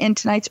included it in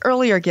tonight's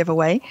earlier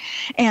giveaway.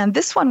 And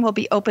this one will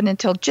be open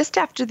until just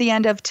after the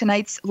end of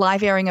tonight's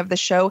live airing of the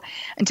show,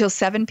 until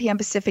 7 p.m.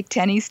 Pacific,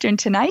 10 Eastern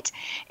tonight.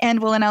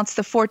 And we'll announce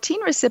the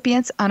 14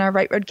 recipients on our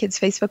Right Road Kids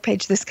Facebook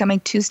page this coming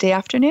Tuesday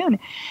afternoon.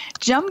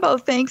 Jumbo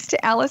thanks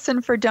to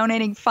Allison for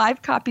donating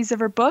 5 copies of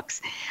her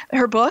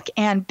book,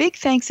 and big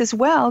thanks as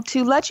well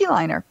to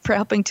Legiliner for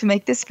helping to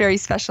make this very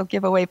special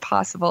giveaway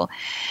possible.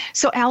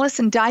 So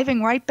Allison,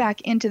 diving right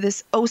back into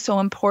this so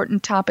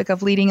important topic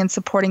of leading and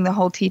supporting the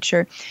whole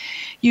teacher,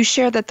 you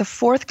share that the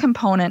 4th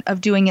component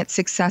of doing it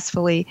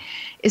successfully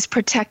is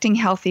protecting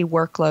healthy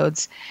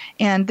workloads.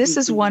 And this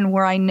is one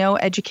where I know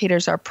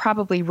educators are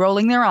probably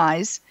rolling their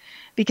eyes,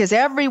 because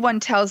everyone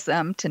tells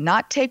them to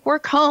not take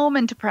work home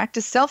and to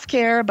practice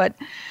self-care. But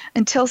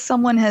until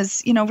someone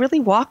has, really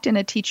walked in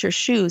a teacher's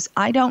shoes,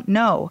 I don't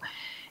know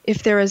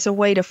if there is a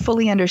way to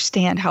fully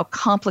understand how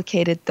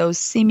complicated those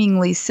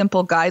seemingly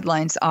simple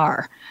guidelines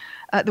are.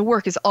 The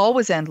work is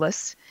always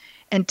endless,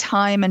 and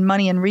time and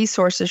money and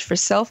resources for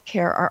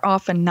self-care are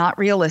often not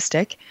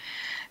realistic.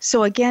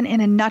 So again,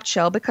 in a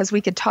nutshell, because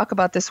we could talk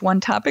about this one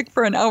topic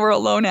for an hour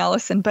alone,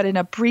 Allison, but in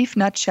a brief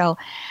nutshell,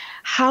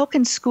 how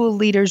can school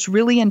leaders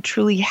really and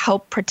truly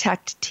help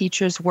protect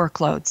teachers'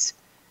 workloads?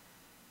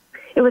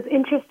 It was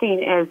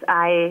interesting as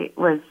I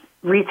was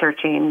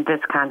researching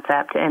this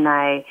concept, and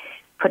I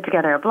put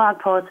together a blog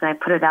post and I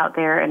put it out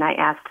there, and I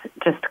asked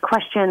just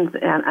questions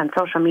on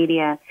social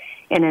media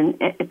and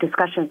in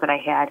discussions that I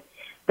had,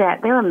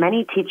 that there were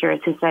many teachers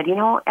who said,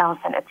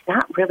 Allison, it's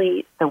not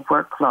really the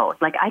workload.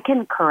 Like, I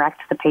can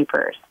correct the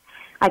papers.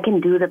 I can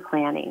do the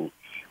planning.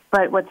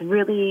 But what's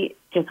really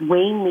just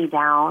weighing me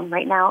down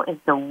right now is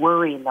the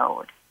worry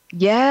load.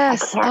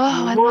 Yes.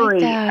 I worry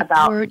like that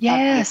about word.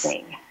 Yes.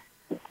 everything.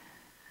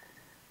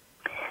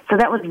 So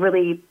that was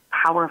really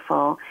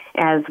powerful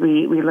as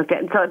we looked at.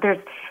 And so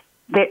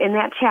in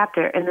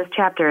this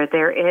chapter,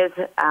 there is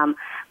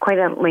quite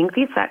a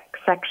lengthy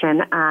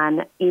section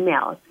on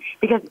emails,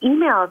 because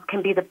emails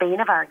can be the bane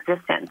of our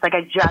existence. Like,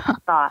 I just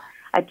saw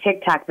a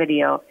TikTok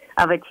video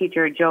of a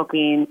teacher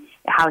joking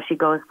how she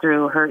goes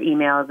through her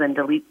emails and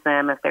deletes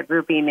them if they're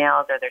group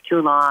emails or they're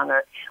too long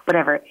or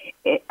whatever.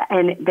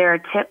 And there are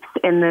tips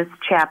in this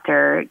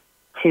chapter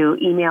to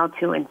email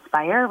to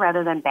inspire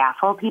rather than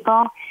baffle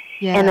people.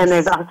 Yes. And then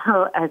there's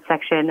also a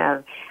section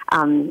of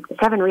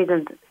 7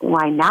 reasons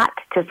why not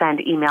to send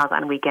emails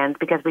on weekends,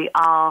 because we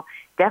all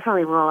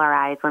definitely roll our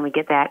eyes when we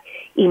get that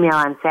email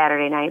on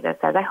Saturday night that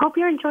says, I hope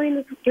you're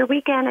enjoying your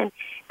weekend and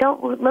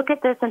don't look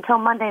at this until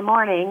Monday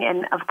morning.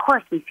 And, of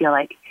course, we feel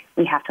like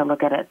we have to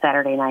look at it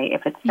Saturday night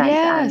if it's sent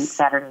on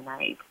Saturday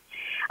night.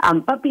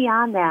 But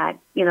beyond that,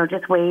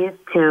 just ways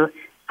to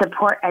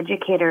support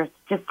educators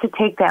just to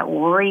take that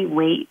worry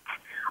weight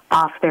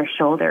off their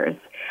shoulders.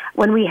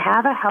 When we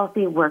have a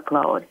healthy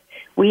workload,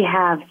 we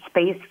have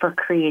space for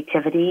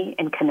creativity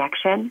and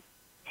connection,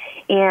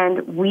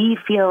 and we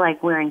feel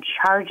like we're in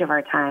charge of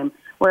our time,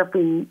 where if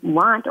we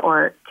want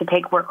or to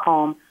take work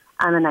home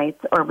on the nights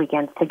or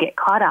weekends to get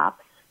caught up,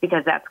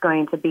 because that's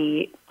going to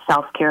be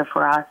self-care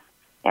for us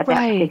at that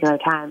particular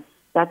time,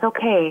 that's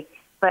okay.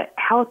 But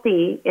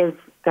healthy is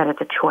that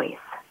it's a choice.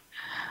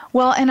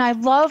 Well, and I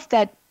love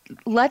that.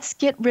 Let's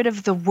get rid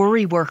of the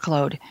worry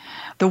workload,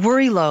 the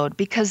worry load,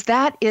 because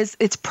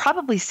it's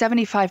probably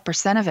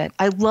 75% of it.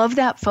 I love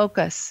that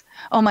focus.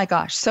 Oh my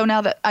gosh. So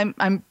now that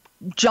I'm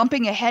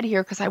jumping ahead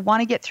here because I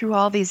want to get through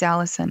all these,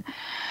 Allison.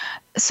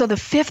 So the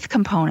 5th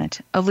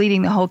component of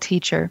leading the whole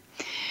teacher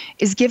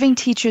is giving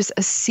teachers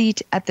a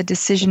seat at the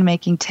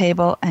decision-making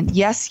table. And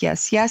yes,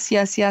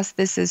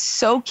 this is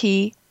so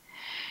key.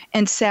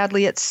 And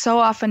sadly, it's so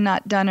often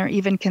not done or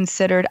even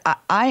considered.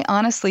 I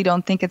honestly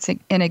don't think it's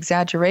an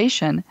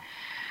exaggeration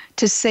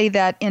to say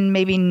that in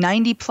maybe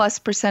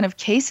 90+% of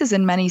cases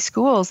in many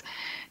schools,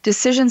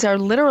 decisions are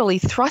literally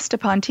thrust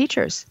upon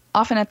teachers,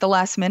 often at the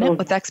last minute,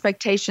 with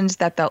expectations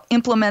that they'll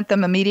implement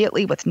them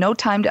immediately with no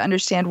time to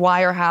understand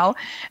why or how.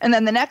 And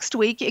then the next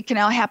week, it can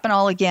now happen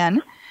all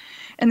again.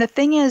 And the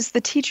thing is,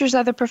 the teachers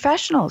are the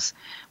professionals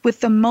with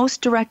the most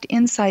direct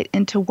insight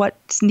into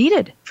what's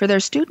needed for their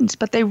students,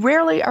 but they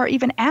rarely are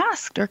even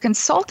asked or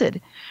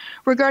consulted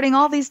regarding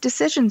all these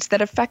decisions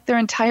that affect their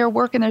entire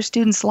work and their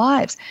students'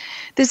 lives.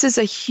 This is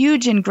a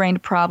huge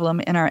ingrained problem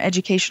in our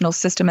educational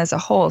system as a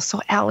whole. So,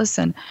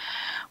 Allison,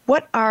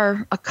 what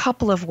are a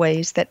couple of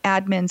ways that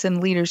admins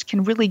and leaders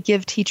can really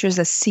give teachers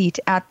a seat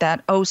at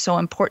that so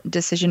important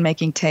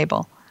decision-making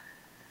table?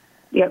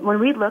 Yeah, when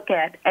we look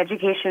at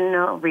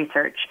educational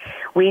research,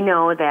 we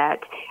know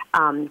that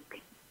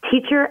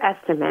teacher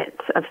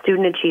estimates of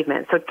student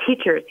achievement, so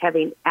teachers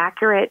having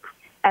accurate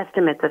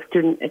estimates of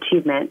student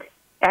achievement,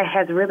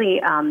 has really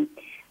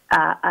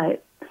a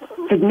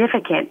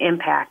significant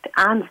impact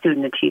on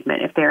student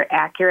achievement if they're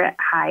accurate,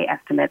 high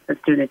estimates of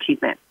student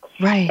achievement.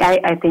 Right.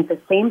 I think the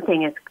same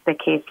thing is the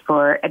case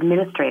for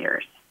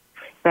administrators,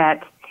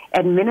 that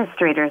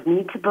administrators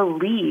need to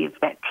believe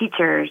that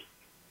teachers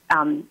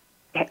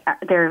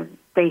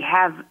they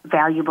have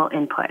valuable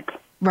input.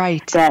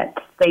 Right. That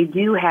they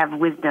do have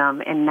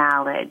wisdom and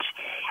knowledge.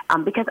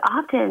 Because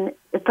often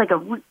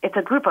it's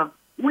a group of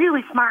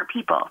really smart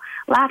people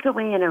locked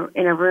away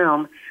in a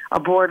room, a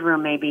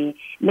boardroom maybe,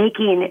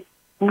 making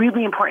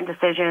really important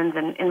decisions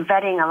and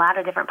vetting a lot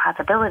of different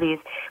possibilities.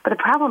 But the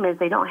problem is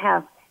they don't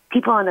have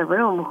people in the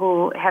room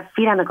who have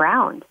feet on the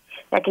ground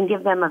that can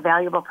give them a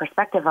valuable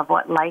perspective of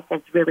what life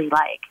is really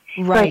like.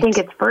 Right. So I think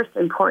it's first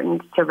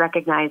important to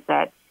recognize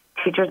that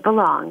teachers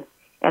belong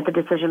at the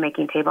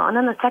decision-making table. And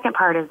then the second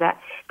part is that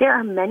there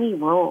are many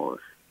roles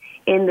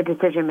in the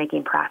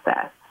decision-making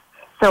process.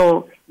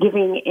 So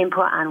giving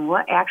input on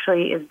what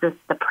actually is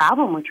the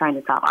problem we're trying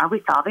to solve. Are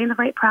we solving the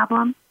right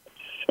problem?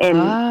 And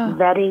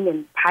vetting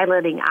and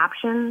piloting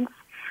options,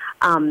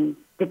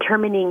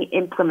 determining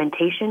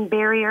implementation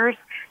barriers.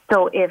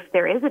 So if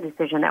there is a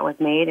decision that was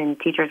made and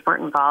teachers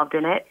weren't involved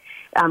in it,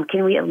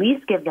 can we at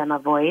least give them a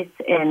voice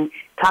in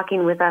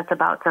talking with us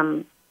about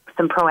some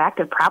some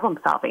proactive problem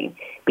solving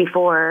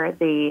before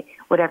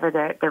whatever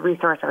the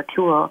resource or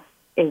tool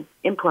is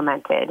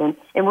implemented.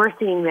 And we're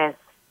seeing this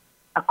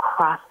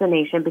across the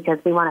nation because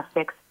we want to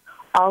fix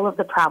all of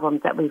the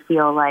problems that we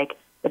feel like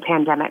the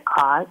pandemic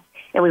caused,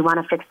 and we want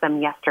to fix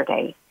them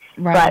yesterday.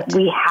 Right. But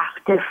we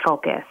have to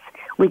focus.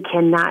 We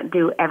cannot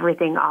do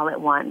everything all at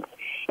once.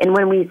 And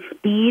when we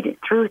speed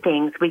through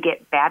things, we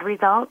get bad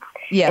results,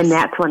 Yes. and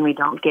that's when we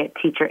don't get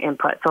teacher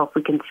input. So if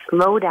we can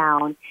slow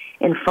down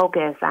and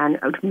focus on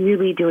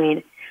really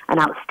doing an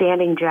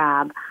outstanding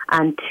job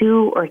on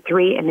 2 or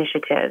 3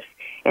 initiatives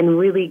and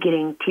really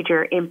getting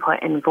teacher input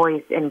and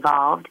voice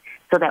involved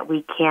so that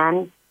we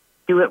can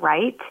do it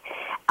right,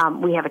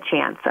 we have a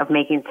chance of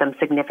making some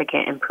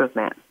significant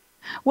improvement.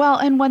 Well,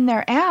 and when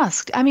they're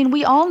asked, I mean,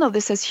 we all know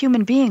this as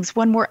human beings.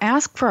 When we're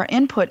asked for our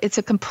input, it's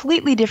a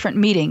completely different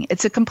meeting.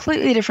 It's a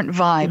completely different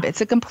vibe.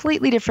 It's a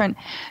completely different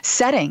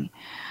setting.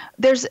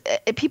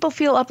 People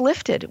feel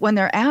uplifted when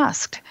they're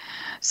asked.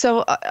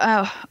 So,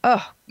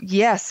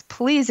 yes,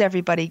 please,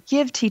 everybody,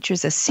 give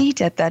teachers a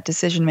seat at that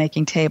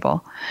decision-making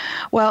table.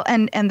 Well,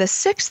 and the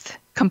 6th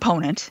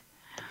component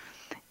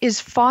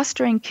is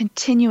fostering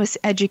continuous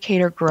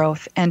educator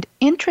growth. And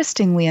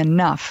interestingly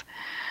enough,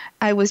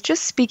 I was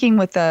just speaking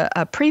with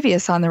a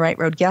previous On the Right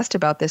Road guest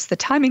about this. The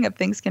timing of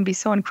things can be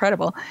so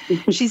incredible.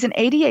 She's an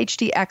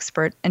ADHD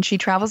expert, and she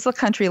travels the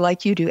country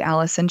like you do,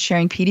 Allison,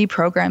 sharing PD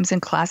programs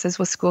and classes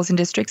with schools and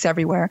districts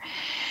everywhere.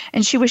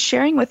 And she was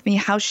sharing with me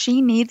how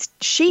she needs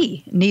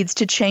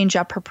to change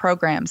up her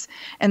programs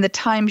and the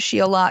time she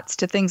allots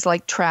to things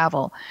like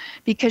travel,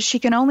 because she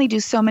can only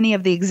do so many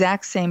of the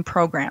exact same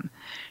program.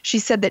 She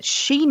said that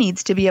she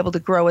needs to be able to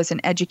grow as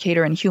an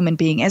educator and human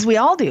being, as we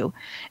all do,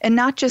 and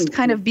not just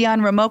kind of be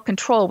on remote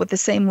control with the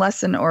same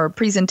lesson or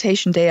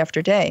presentation day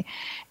after day.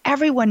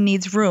 Everyone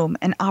needs room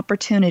and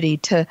opportunity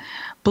to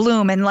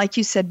bloom and, like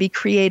you said, be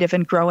creative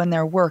and grow in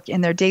their work,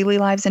 in their daily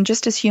lives, and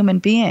just as human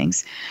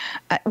beings.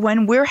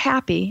 When we're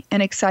happy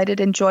and excited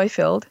and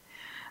joy-filled,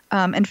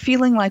 and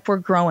feeling like we're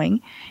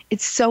growing,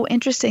 it's so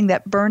interesting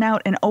that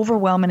burnout and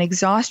overwhelm and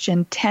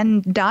exhaustion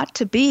tend not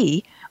to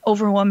be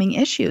overwhelming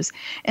issues.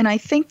 And I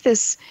think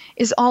this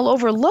is all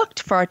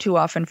overlooked far too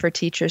often for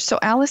teachers. So,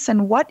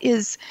 Allison, what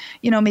is,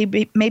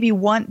 maybe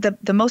one,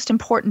 the most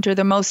important or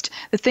the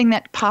thing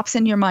that pops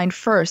in your mind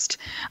first,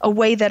 a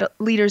way that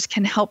leaders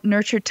can help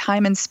nurture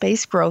time and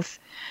space growth,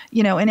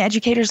 in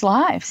educators'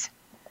 lives?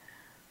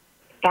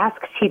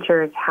 Ask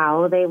teachers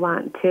how they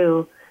want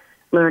to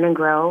learn and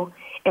grow,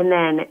 and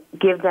then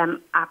give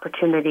them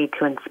opportunity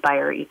to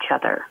inspire each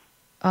other.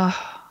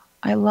 Oh,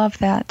 I love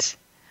that.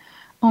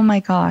 Oh my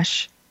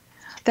gosh.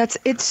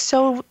 It's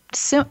a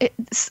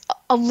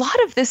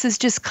lot of this is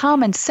just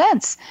common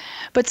sense,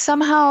 but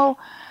somehow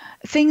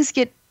things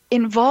get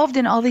involved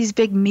in all these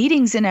big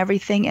meetings and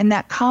everything, and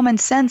that common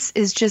sense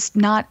is just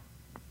not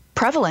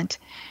prevalent.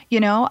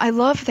 I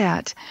love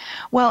that.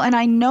 Well, and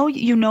I know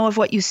you know of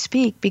what you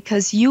speak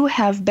because you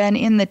have been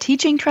in the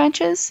teaching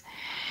trenches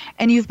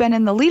and you've been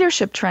in the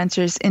leadership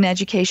trenches in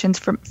education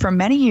for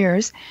many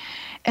years.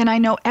 And I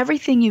know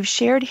everything you've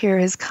shared here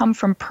has come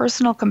from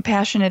personal,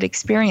 compassionate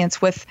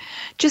experience with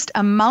just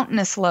a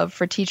mountainous love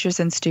for teachers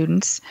and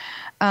students.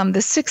 The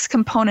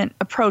 6-component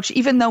approach,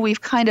 even though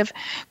we've kind of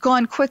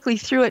gone quickly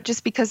through it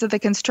just because of the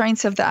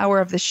constraints of the hour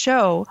of the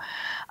show,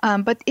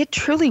 but it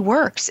truly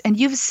works. And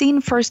you've seen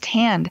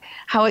firsthand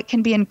how it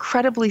can be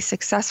incredibly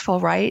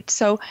successful, right?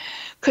 So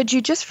could you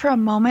just for a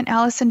moment,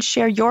 Allison,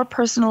 share your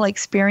personal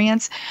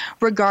experience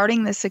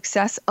regarding the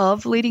success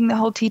of leading the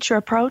whole teacher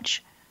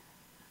approach?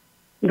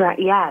 Right.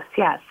 Yes.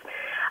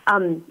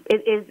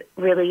 It is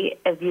really,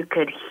 as you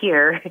could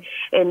hear,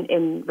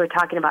 and we're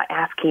talking about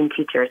asking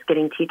teachers,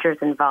 getting teachers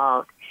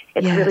involved.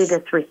 It's really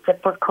this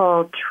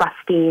reciprocal,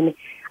 trusting,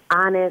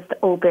 honest,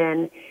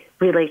 open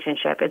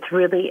relationship. It's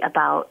really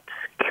about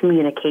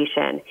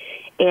communication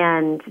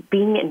and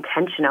being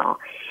intentional.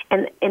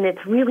 And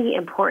it's really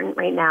important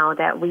right now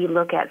that we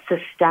look at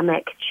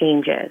systemic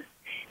changes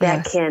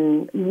that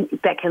can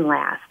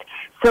last.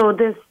 So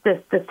the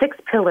 6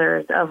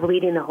 pillars of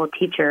leading the whole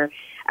teacher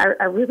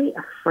are really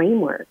a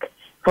framework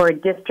for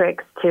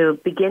districts to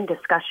begin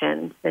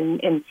discussions.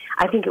 And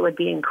I think it would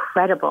be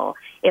incredible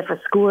if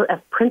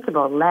a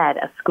principal led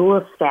a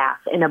school staff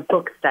in a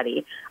book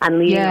study on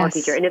leading the whole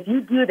teacher. And if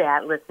you do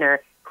that, listener,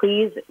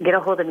 please get a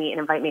hold of me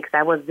and invite me because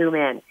I will zoom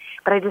in.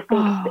 But I just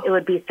think it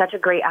would be such a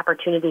great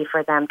opportunity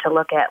for them to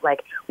look at,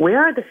 where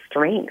are the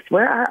strengths?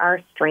 Where are our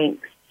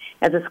strengths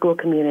as a school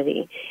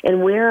community?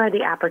 And where are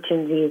the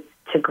opportunities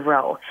to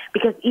grow?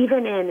 Because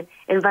even in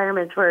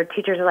environments where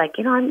teachers are like,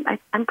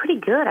 I'm pretty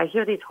good. I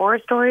hear these horror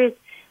stories.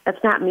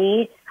 That's not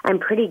me. I'm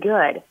pretty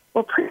good.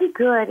 Well, pretty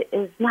good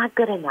is not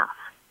good enough.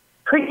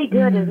 Pretty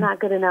good is not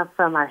good enough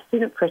from our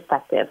student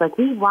perspective.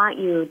 We want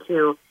you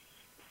to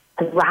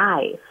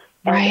thrive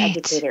as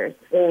educators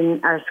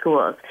in our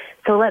schools.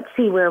 So let's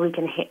see where we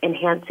can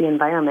enhance the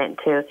environment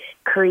to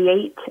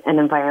create an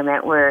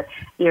environment where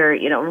you're,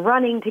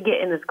 running to get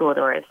in the school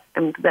doors.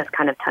 And that's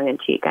kind of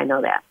tongue-in-cheek, I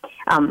know that.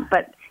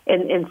 But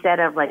instead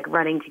of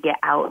running to get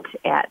out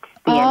at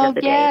the end of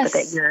the day, but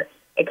that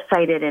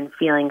excited and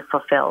feeling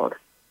fulfilled.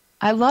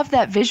 I love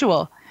that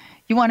visual.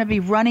 You want to be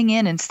running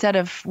in instead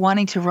of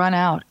wanting to run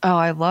out. Oh,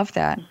 I love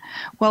that.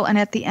 Well, and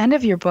at the end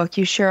of your book,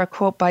 you share a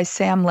quote by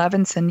Sam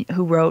Levinson,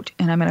 who wrote,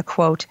 and I'm going to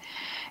quote,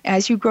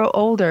 "As you grow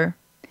older,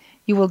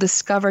 you will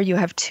discover you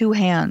have two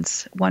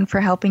hands, one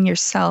for helping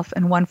yourself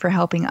and one for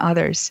helping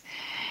others."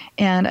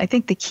 And I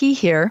think the key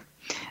here,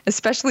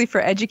 especially for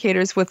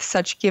educators with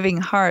such giving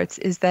hearts,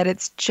 is that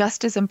it's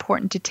just as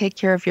important to take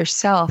care of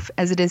yourself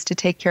as it is to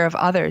take care of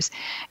others.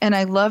 And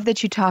I love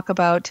that you talk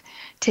about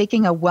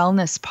taking a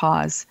wellness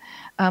pause.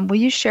 Will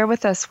you share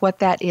with us what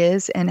that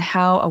is and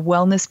how a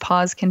wellness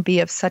pause can be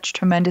of such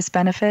tremendous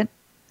benefit?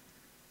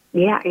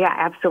 Yeah,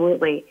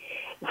 absolutely.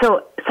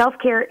 So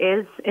self-care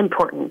is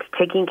important.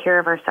 Taking care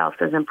of ourselves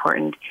is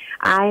important.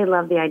 I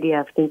love the idea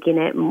of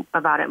thinking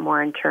about it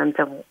more in terms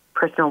of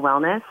personal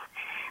wellness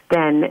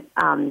than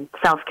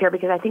self-care,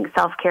 because I think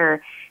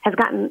self-care has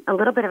gotten a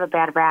little bit of a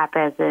bad rap,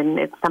 as in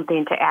it's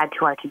something to add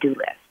to our to-do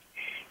list.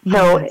 Yes.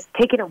 So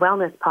taking a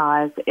wellness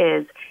pause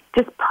is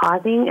just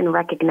pausing and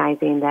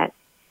recognizing that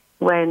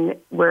when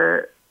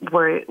we're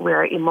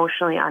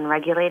emotionally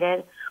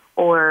unregulated,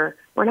 or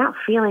we're not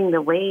feeling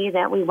the way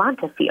that we want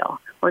to feel,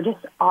 we're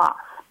just off.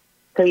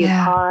 So you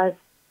pause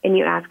and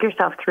you ask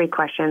yourself 3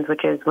 questions,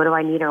 which is, what do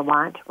I need or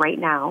want right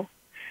now?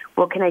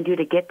 What can I do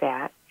to get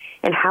that?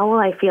 And how will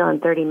I feel in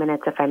 30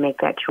 minutes if I make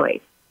that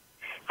choice?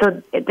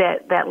 So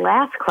that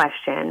last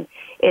question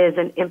is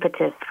an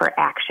impetus for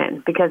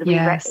action, because we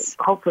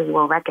hopefully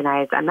will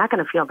recognize I'm not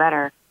going to feel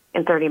better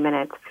in 30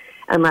 minutes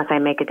unless I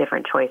make a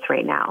different choice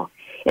right now.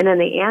 And then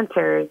the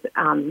answers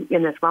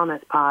in this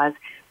wellness pause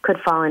could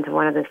fall into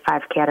one of the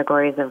 5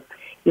 categories of,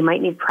 you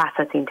might need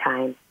processing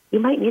time. You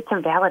might need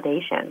some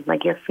validation,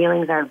 like your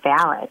feelings are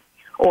valid,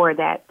 or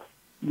that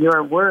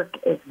your work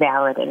is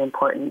valid and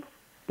important.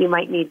 You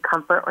might need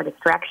comfort or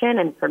distraction,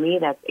 and for me,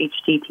 that's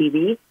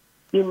HGTV.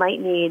 You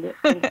might need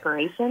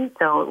inspiration,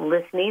 so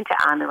listening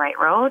to On the Right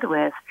Road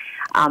with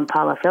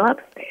Paula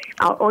Phillips,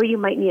 or you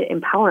might need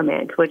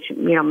empowerment, which,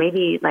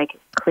 maybe like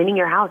cleaning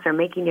your house or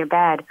making your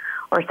bed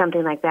or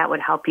something like that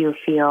would help you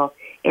feel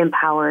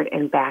empowered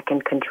and back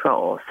in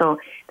control. So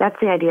that's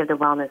the idea of the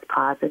wellness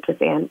pause. It's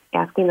just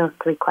asking those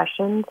 3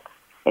 questions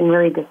and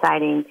really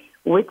deciding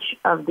which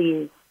of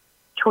these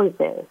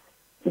choices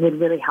would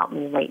really help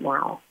me right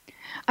now.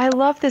 I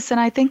love this, and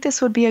I think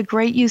this would be a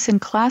great use in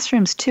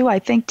classrooms too. I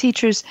think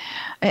teachers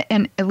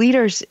and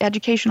leaders,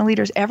 educational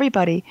leaders,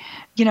 everybody,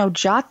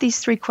 jot these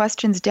 3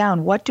 questions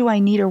down. What do I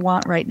need or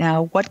want right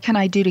now? What can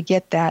I do to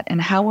get that?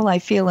 And how will I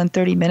feel in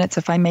 30 minutes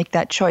if I make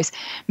that choice?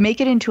 Make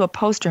it into a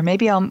poster.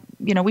 Maybe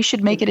we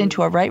should make it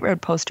into a Right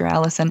Road poster,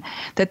 Allison,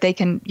 that they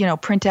can,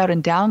 print out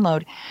and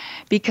download,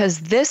 because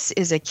this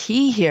is a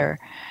key here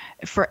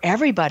for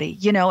everybody.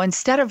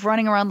 Instead of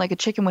running around like a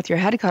chicken with your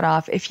head cut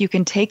off, if you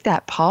can take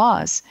that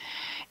pause,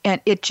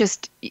 and it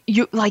just,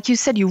 like you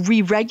said, you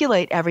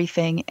re-regulate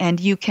everything and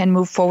you can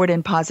move forward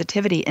in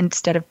positivity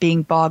instead of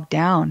being bogged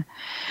down.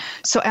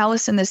 So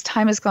Allison, this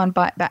time has gone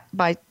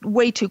by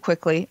way too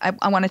quickly.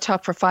 I want to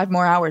talk for 5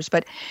 more hours,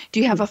 but do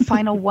you have a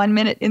final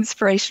 1-minute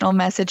inspirational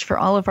message for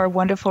all of our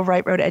wonderful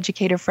Right Road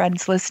educator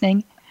friends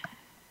listening?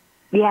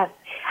 Yes.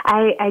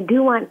 I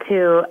do want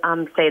to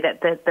say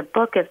that the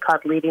book is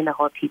called Leading the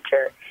Whole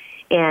Teacher,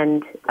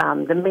 and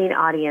the main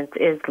audience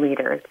is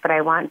leaders, but I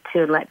want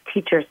to let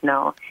teachers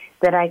know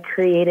that I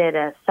created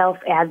a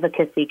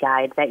self-advocacy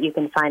guide that you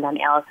can find on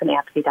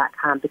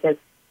AllisonApsey.com, because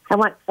I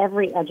want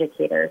every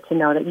educator to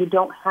know that you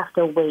don't have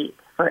to wait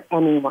for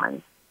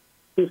anyone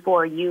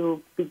before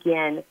you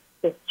begin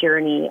this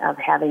journey of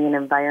having an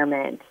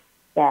environment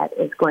that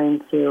is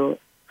going to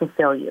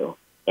fulfill you.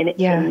 And it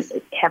can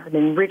have an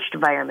enriched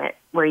environment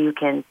where you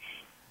can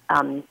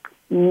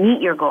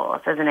meet your goals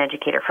as an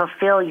educator,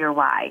 fulfill your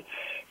why.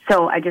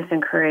 So I just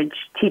encourage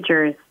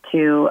teachers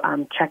to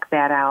check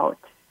that out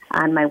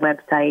on my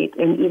website,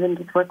 and even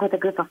just work with a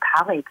group of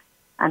colleagues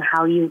on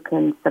how you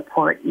can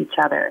support each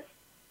other.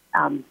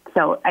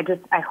 So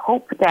I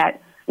hope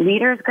that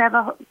leaders grab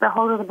a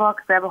hold of the book,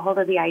 grab a hold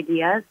of the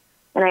ideas,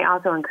 and I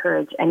also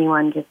encourage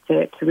anyone just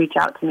to reach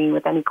out to me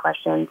with any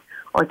questions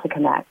or to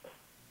connect.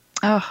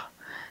 Oh,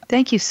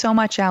 thank you so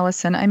much,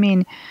 Allison. I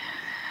mean,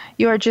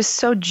 you are just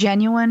so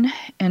genuine,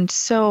 and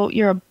so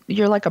you're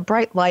like a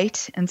bright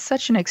light and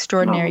such an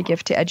extraordinary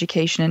gift to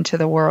education and to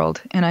the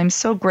world. And I'm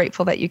so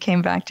grateful that you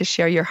came back to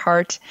share your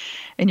heart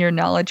and your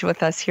knowledge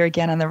with us here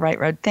again on the Right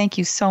Road. Thank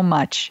you so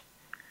much.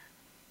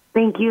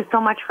 Thank you so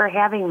much for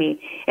having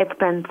me. It's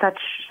been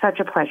such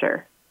a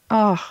pleasure.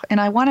 Oh, and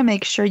I want to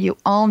make sure you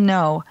all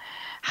know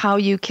how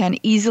you can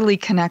easily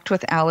connect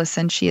with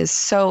Allison. She is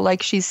so,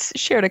 like she's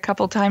shared a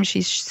couple times,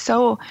 she's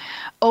so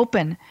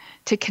open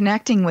to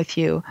connecting with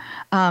you.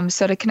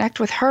 So to connect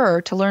with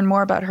her, to learn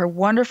more about her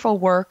wonderful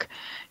work,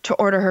 to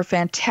order her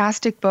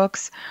fantastic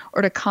books,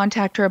 or to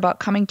contact her about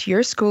coming to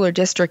your school or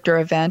district or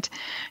event,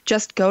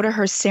 just go to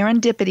her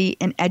Serendipity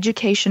in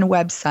Education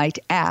website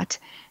at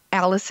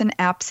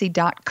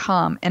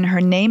AllisonApsey.com. And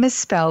her name is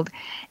spelled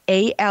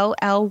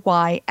ALLYSON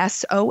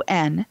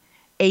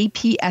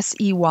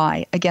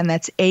AllysonApsey. Again,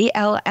 that's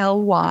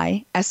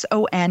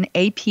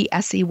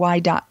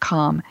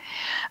AllysonApsey.com.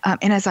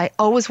 And as I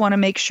always want to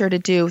make sure to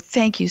do,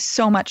 thank you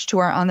so much to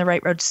our On the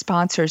Right Road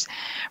sponsors,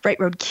 Right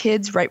Road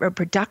Kids, Right Road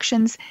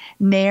Productions,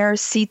 Nair,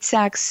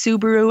 SeatSack,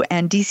 Subaru,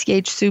 and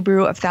DCH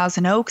Subaru of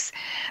Thousand Oaks,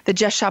 the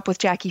Just Shop with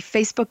Jackie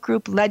Facebook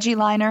group,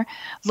 Legiliner,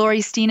 Lori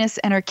Steenis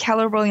and her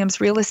Keller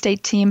Williams real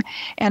estate team,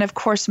 and of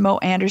course Mo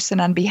Anderson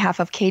on behalf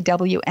of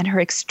KW and her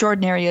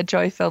Extraordinary A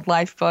Joy-Filled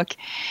Life book.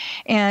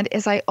 And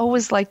as I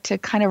always like to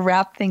kind of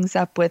wrap things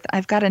up with,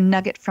 I've got a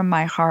nugget from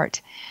my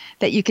heart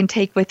that you can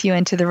take with you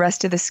into the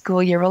rest of the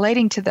school year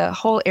relating to the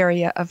whole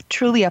area of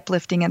truly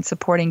uplifting and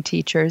supporting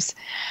teachers.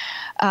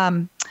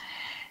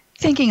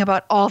 Thinking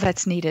about all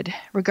that's needed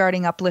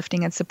regarding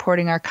uplifting and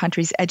supporting our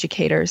country's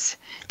educators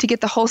to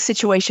get the whole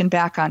situation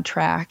back on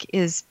track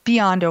is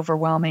beyond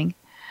overwhelming.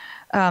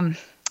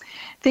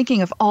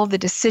 Thinking of all the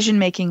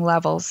decision-making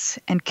levels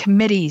and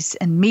committees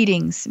and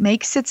meetings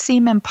makes it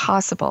seem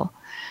impossible.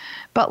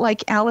 But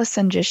like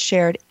Allison just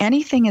shared,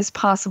 anything is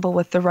possible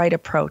with the right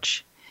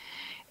approach.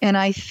 And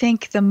I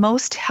think the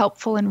most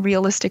helpful and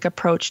realistic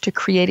approach to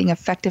creating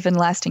effective and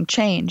lasting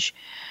change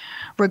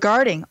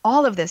regarding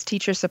all of this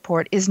teacher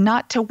support is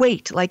not to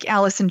wait, like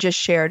Allison just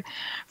shared,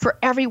 for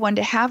everyone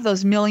to have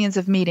those millions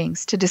of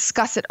meetings to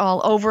discuss it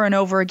all over and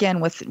over again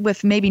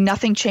with maybe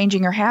nothing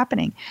changing or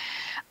happening.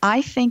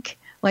 I think,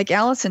 like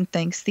Allison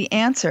thinks, the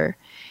answer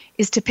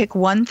is to pick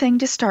one thing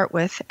to start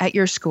with at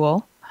your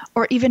school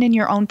or even in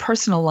your own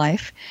personal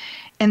life,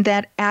 and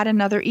then add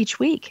another each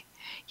week.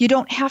 You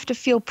don't have to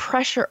feel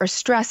pressure or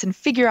stress and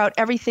figure out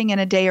everything in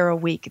a day or a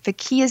week. The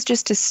key is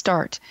just to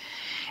start.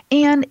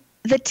 And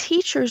the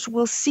teachers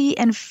will see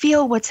and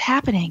feel what's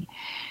happening,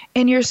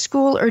 and your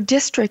school or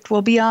district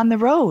will be on the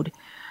road,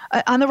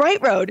 on the right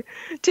road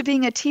to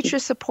being a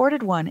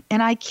teacher-supported one.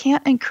 And I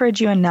can't encourage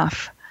you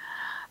enough,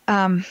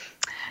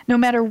 no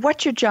matter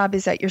what your job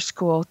is at your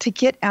school, to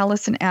get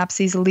Allison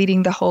Apsey's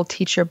Leading the Whole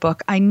Teacher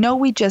book. I know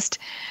we just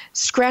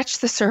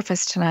scratched the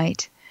surface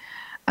tonight,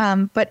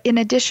 but in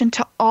addition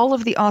to all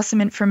of the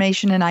awesome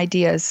information and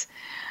ideas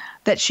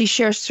that she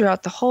shares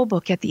throughout the whole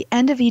book, at the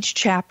end of each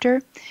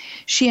chapter,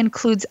 she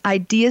includes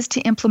ideas to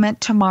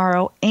implement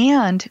tomorrow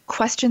and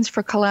questions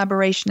for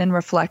collaboration and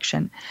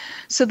reflection.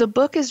 So the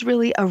book is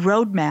really a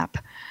roadmap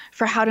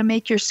for how to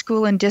make your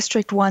school and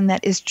district one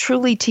that is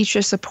truly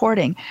teacher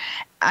supporting.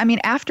 I mean,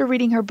 after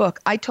reading her book,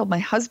 I told my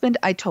husband,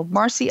 I told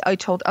Marcy, I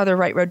told other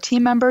Right Road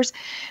team members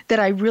that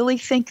I really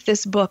think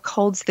this book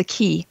holds the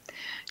key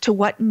to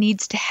what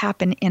needs to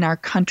happen in our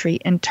country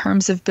in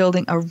terms of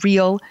building a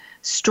real,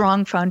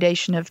 strong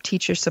foundation of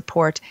teacher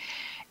support.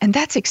 And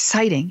that's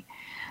exciting,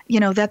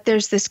 that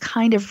there's this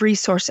kind of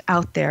resource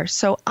out there.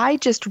 So I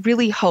just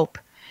really hope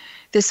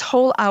this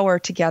whole hour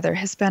together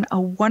has been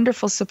a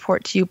wonderful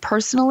support to you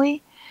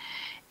personally,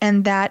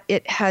 and that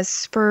it has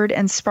spurred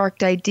and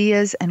sparked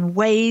ideas and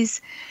ways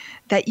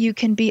that you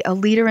can be a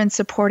leader in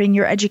supporting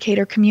your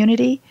educator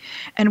community,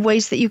 and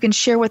ways that you can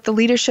share with the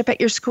leadership at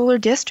your school or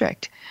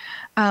district.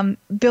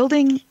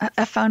 Building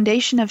a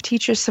foundation of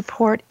teacher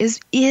support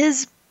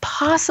is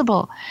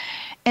possible,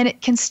 and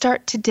it can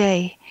start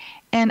today.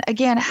 And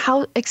again,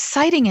 how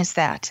exciting is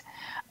that?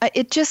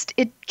 It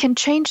can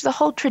change the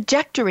whole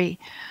trajectory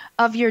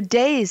of your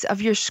days,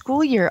 of your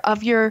school year,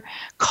 of your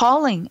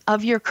calling,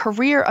 of your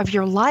career, of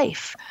your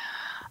life.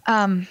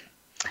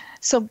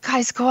 So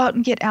guys, go out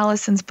and get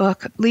Allison's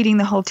book, Leading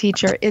the Whole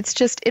Teacher.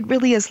 It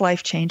really is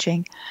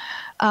life-changing.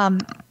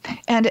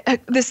 And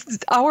this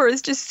hour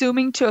is just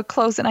zooming to a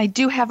close, and I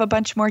do have a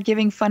bunch more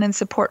giving, fun, and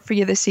support for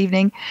you this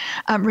evening.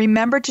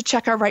 Remember to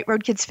check our Right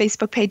Road Kids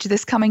Facebook page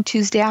this coming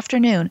Tuesday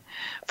afternoon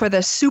for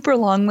the super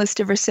long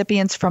list of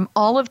recipients from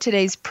all of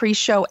today's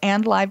pre-show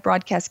and live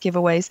broadcast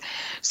giveaways,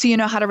 so you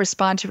know how to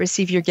respond to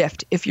receive your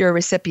gift if you're a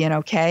recipient,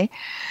 okay?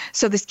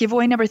 So this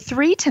giveaway number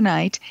 3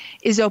 tonight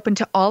is open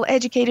to all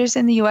educators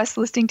in the U.S.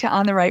 listening to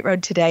On the Right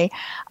Road today.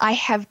 I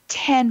have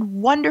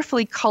 10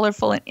 wonderfully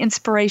colorful and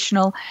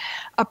inspirational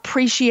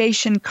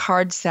appreciation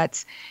card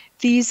sets.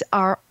 These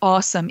are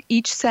awesome.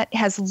 Each set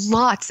has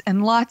lots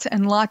and lots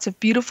and lots of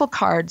beautiful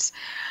cards.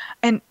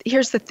 And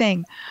here's the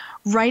thing.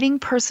 Writing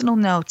personal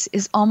notes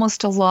is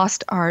almost a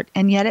lost art,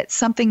 and yet it's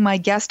something my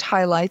guest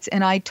highlights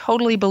and I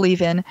totally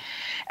believe in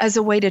as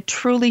a way to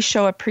truly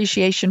show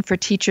appreciation for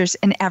teachers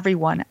and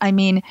everyone. I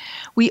mean,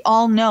 we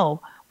all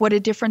know what a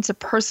difference a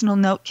personal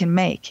note can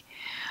make.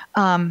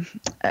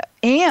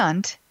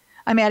 And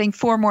I'm adding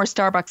 4 more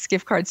Starbucks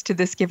gift cards to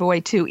this giveaway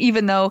too,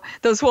 even though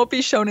those won't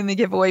be shown in the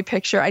giveaway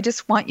picture. I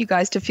just want you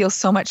guys to feel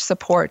so much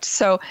support.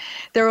 So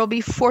there will be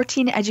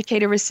 14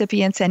 educator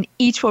recipients, and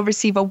each will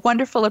receive a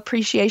wonderful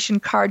appreciation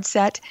card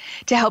set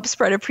to help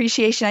spread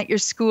appreciation at your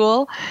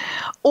school,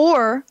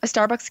 or a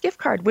Starbucks gift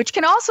card, which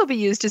can also be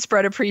used to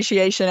spread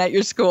appreciation at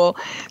your school.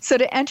 So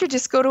to enter,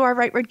 just go to our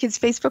Right Road Kids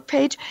Facebook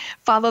page,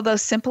 follow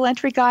those simple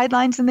entry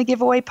guidelines in the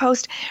giveaway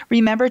post.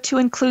 Remember to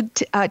include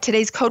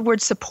today's code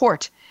word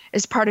support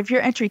as part of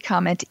your entry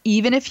comment,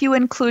 even if you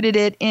included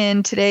it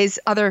in today's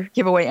other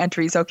giveaway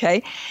entries,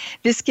 okay?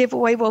 This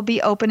giveaway will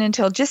be open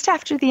until just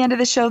after the end of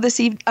the show this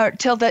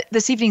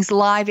evening's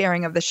live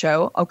airing of the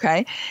show,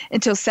 okay?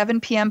 Until 7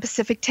 p.m.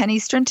 Pacific, 10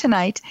 Eastern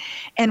tonight.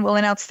 And we'll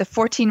announce the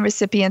 14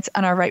 recipients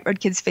on our Right Road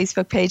Kids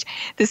Facebook page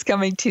this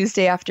coming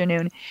Tuesday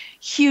afternoon.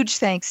 Huge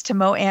thanks to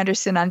Mo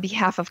Anderson on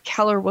behalf of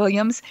Keller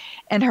Williams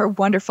and her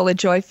wonderful A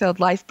Joy-Filled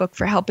Life book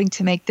for helping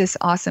to make this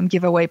awesome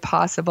giveaway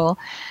possible.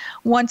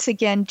 Once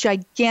again,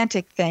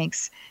 gigantic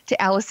thanks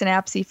to Allison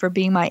Apsey for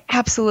being my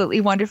absolutely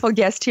wonderful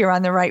guest here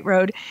on The Right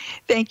Road.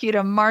 Thank you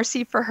to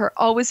Marcy for her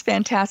always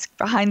fantastic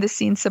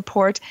behind-the-scenes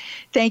support.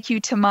 Thank you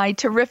to my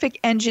terrific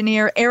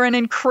engineer, Aaron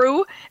and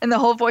crew, and the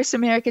whole Voice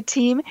America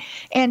team.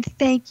 And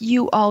thank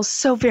you all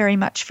so very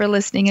much for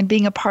listening and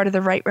being a part of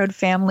the Right Road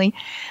family.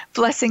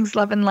 Blessings,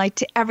 love, and light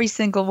to every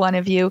single one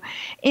of you.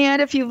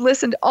 And if you've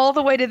listened all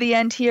the way to the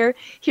end here,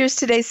 here's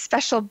today's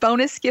special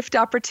bonus gift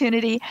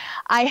opportunity.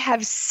 I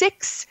have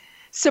 6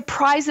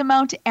 surprise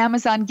amount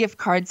Amazon gift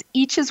cards.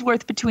 Each is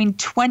worth between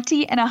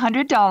 $20 and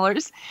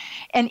 $100,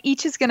 and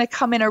each is going to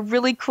come in a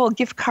really cool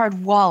gift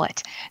card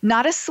wallet.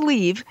 Not a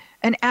sleeve,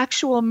 an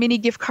actual mini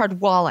gift card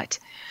wallet.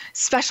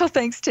 Special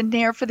thanks to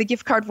Nair for the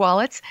gift card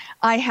wallets.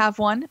 I have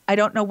one. I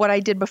don't know what I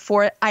did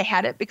before I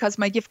had it because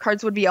my gift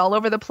cards would be all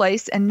over the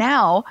place, and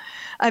now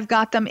I've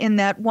got them in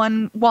that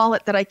one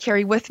wallet that I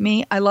carry with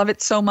me. I love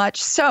it so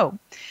much. So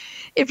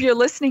if you're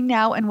listening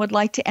now and would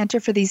like to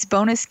enter for these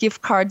bonus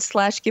gift card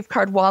 / gift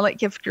card wallet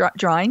gift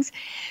drawings,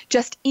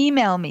 just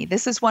email me.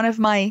 This is one of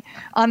my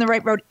On the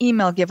Right Road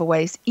email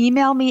giveaways.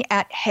 Email me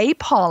at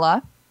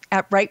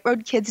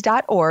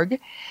heypaula@rightroadkids.org.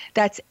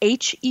 That's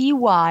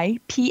HEYPAULA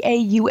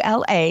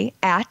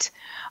at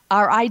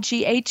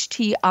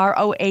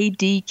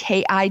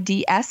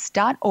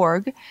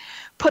RIGHTROADKIDS.org.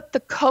 Put the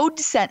code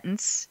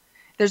sentence,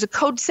 there's a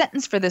code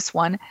sentence for this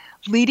one,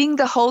 Leading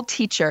the Whole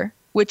Teacher,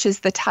 which is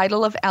the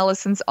title of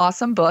Allison's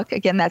awesome book.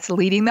 Again, that's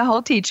Leading the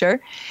Whole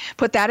Teacher.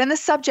 Put that in the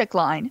subject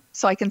line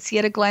so I can see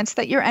at a glance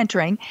that you're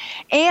entering,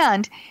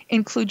 and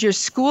include your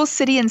school,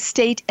 city, and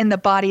state in the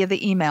body of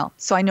the email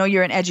so I know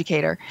you're an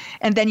educator.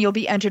 And then you'll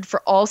be entered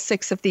for all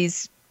 6 of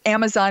these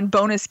Amazon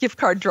bonus gift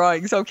card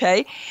drawings,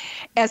 okay?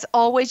 As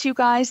always, you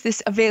guys,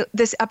 this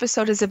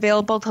episode is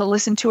available to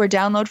listen to or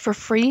download for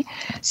free,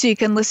 so you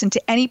can listen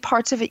to any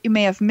parts of it you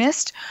may have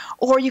missed,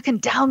 or you can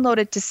download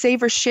it to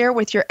save or share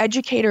with your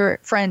educator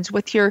friends,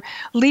 with your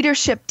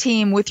leadership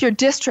team, with your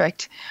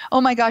district.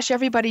 Oh my gosh,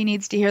 everybody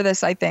needs to hear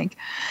this, I think.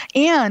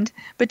 And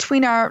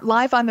between our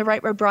Live on the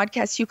Right Road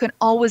broadcasts, you can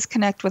always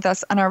connect with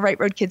us on our Right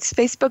Road Kids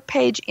Facebook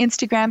page,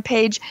 Instagram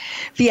page,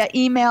 via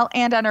email,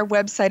 and on our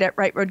website at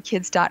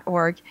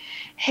rightroadkids.org.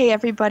 Hey,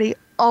 everybody,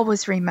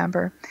 always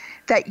remember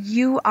that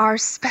you are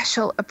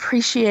special,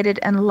 appreciated,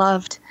 and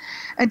loved.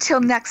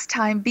 Until next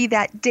time, be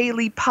that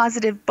daily,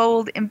 positive,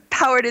 bold,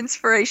 empowered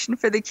inspiration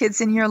for the kids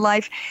in your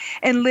life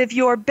and live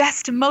your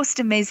best, most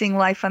amazing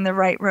life on the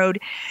right road.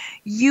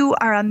 You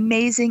are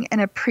amazing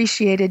and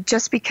appreciated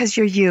just because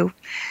you're you.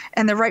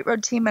 And the Right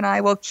Road team and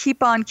I will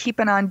keep on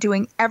keeping on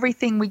doing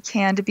everything we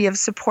can to be of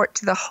support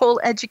to the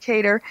whole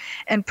educator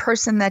and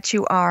person that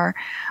you are.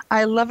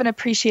 I love and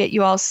appreciate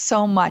you all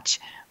so much.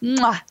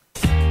 Mwah.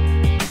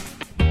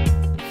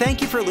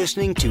 Thank you for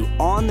listening to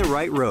On the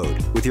Right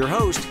Road with your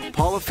host,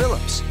 Paula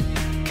Phillips.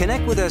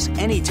 Connect with us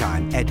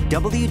anytime at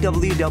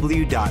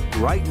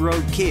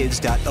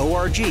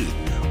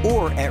www.rightroadkids.org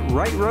or at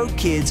Right Road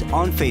Kids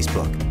on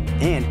Facebook.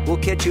 And we'll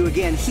catch you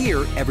again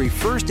here every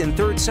first and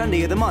third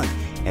Sunday of the month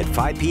at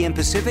 5 p.m.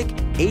 Pacific,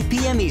 8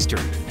 p.m.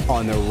 Eastern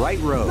on the Right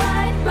Road.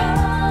 Right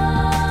Road.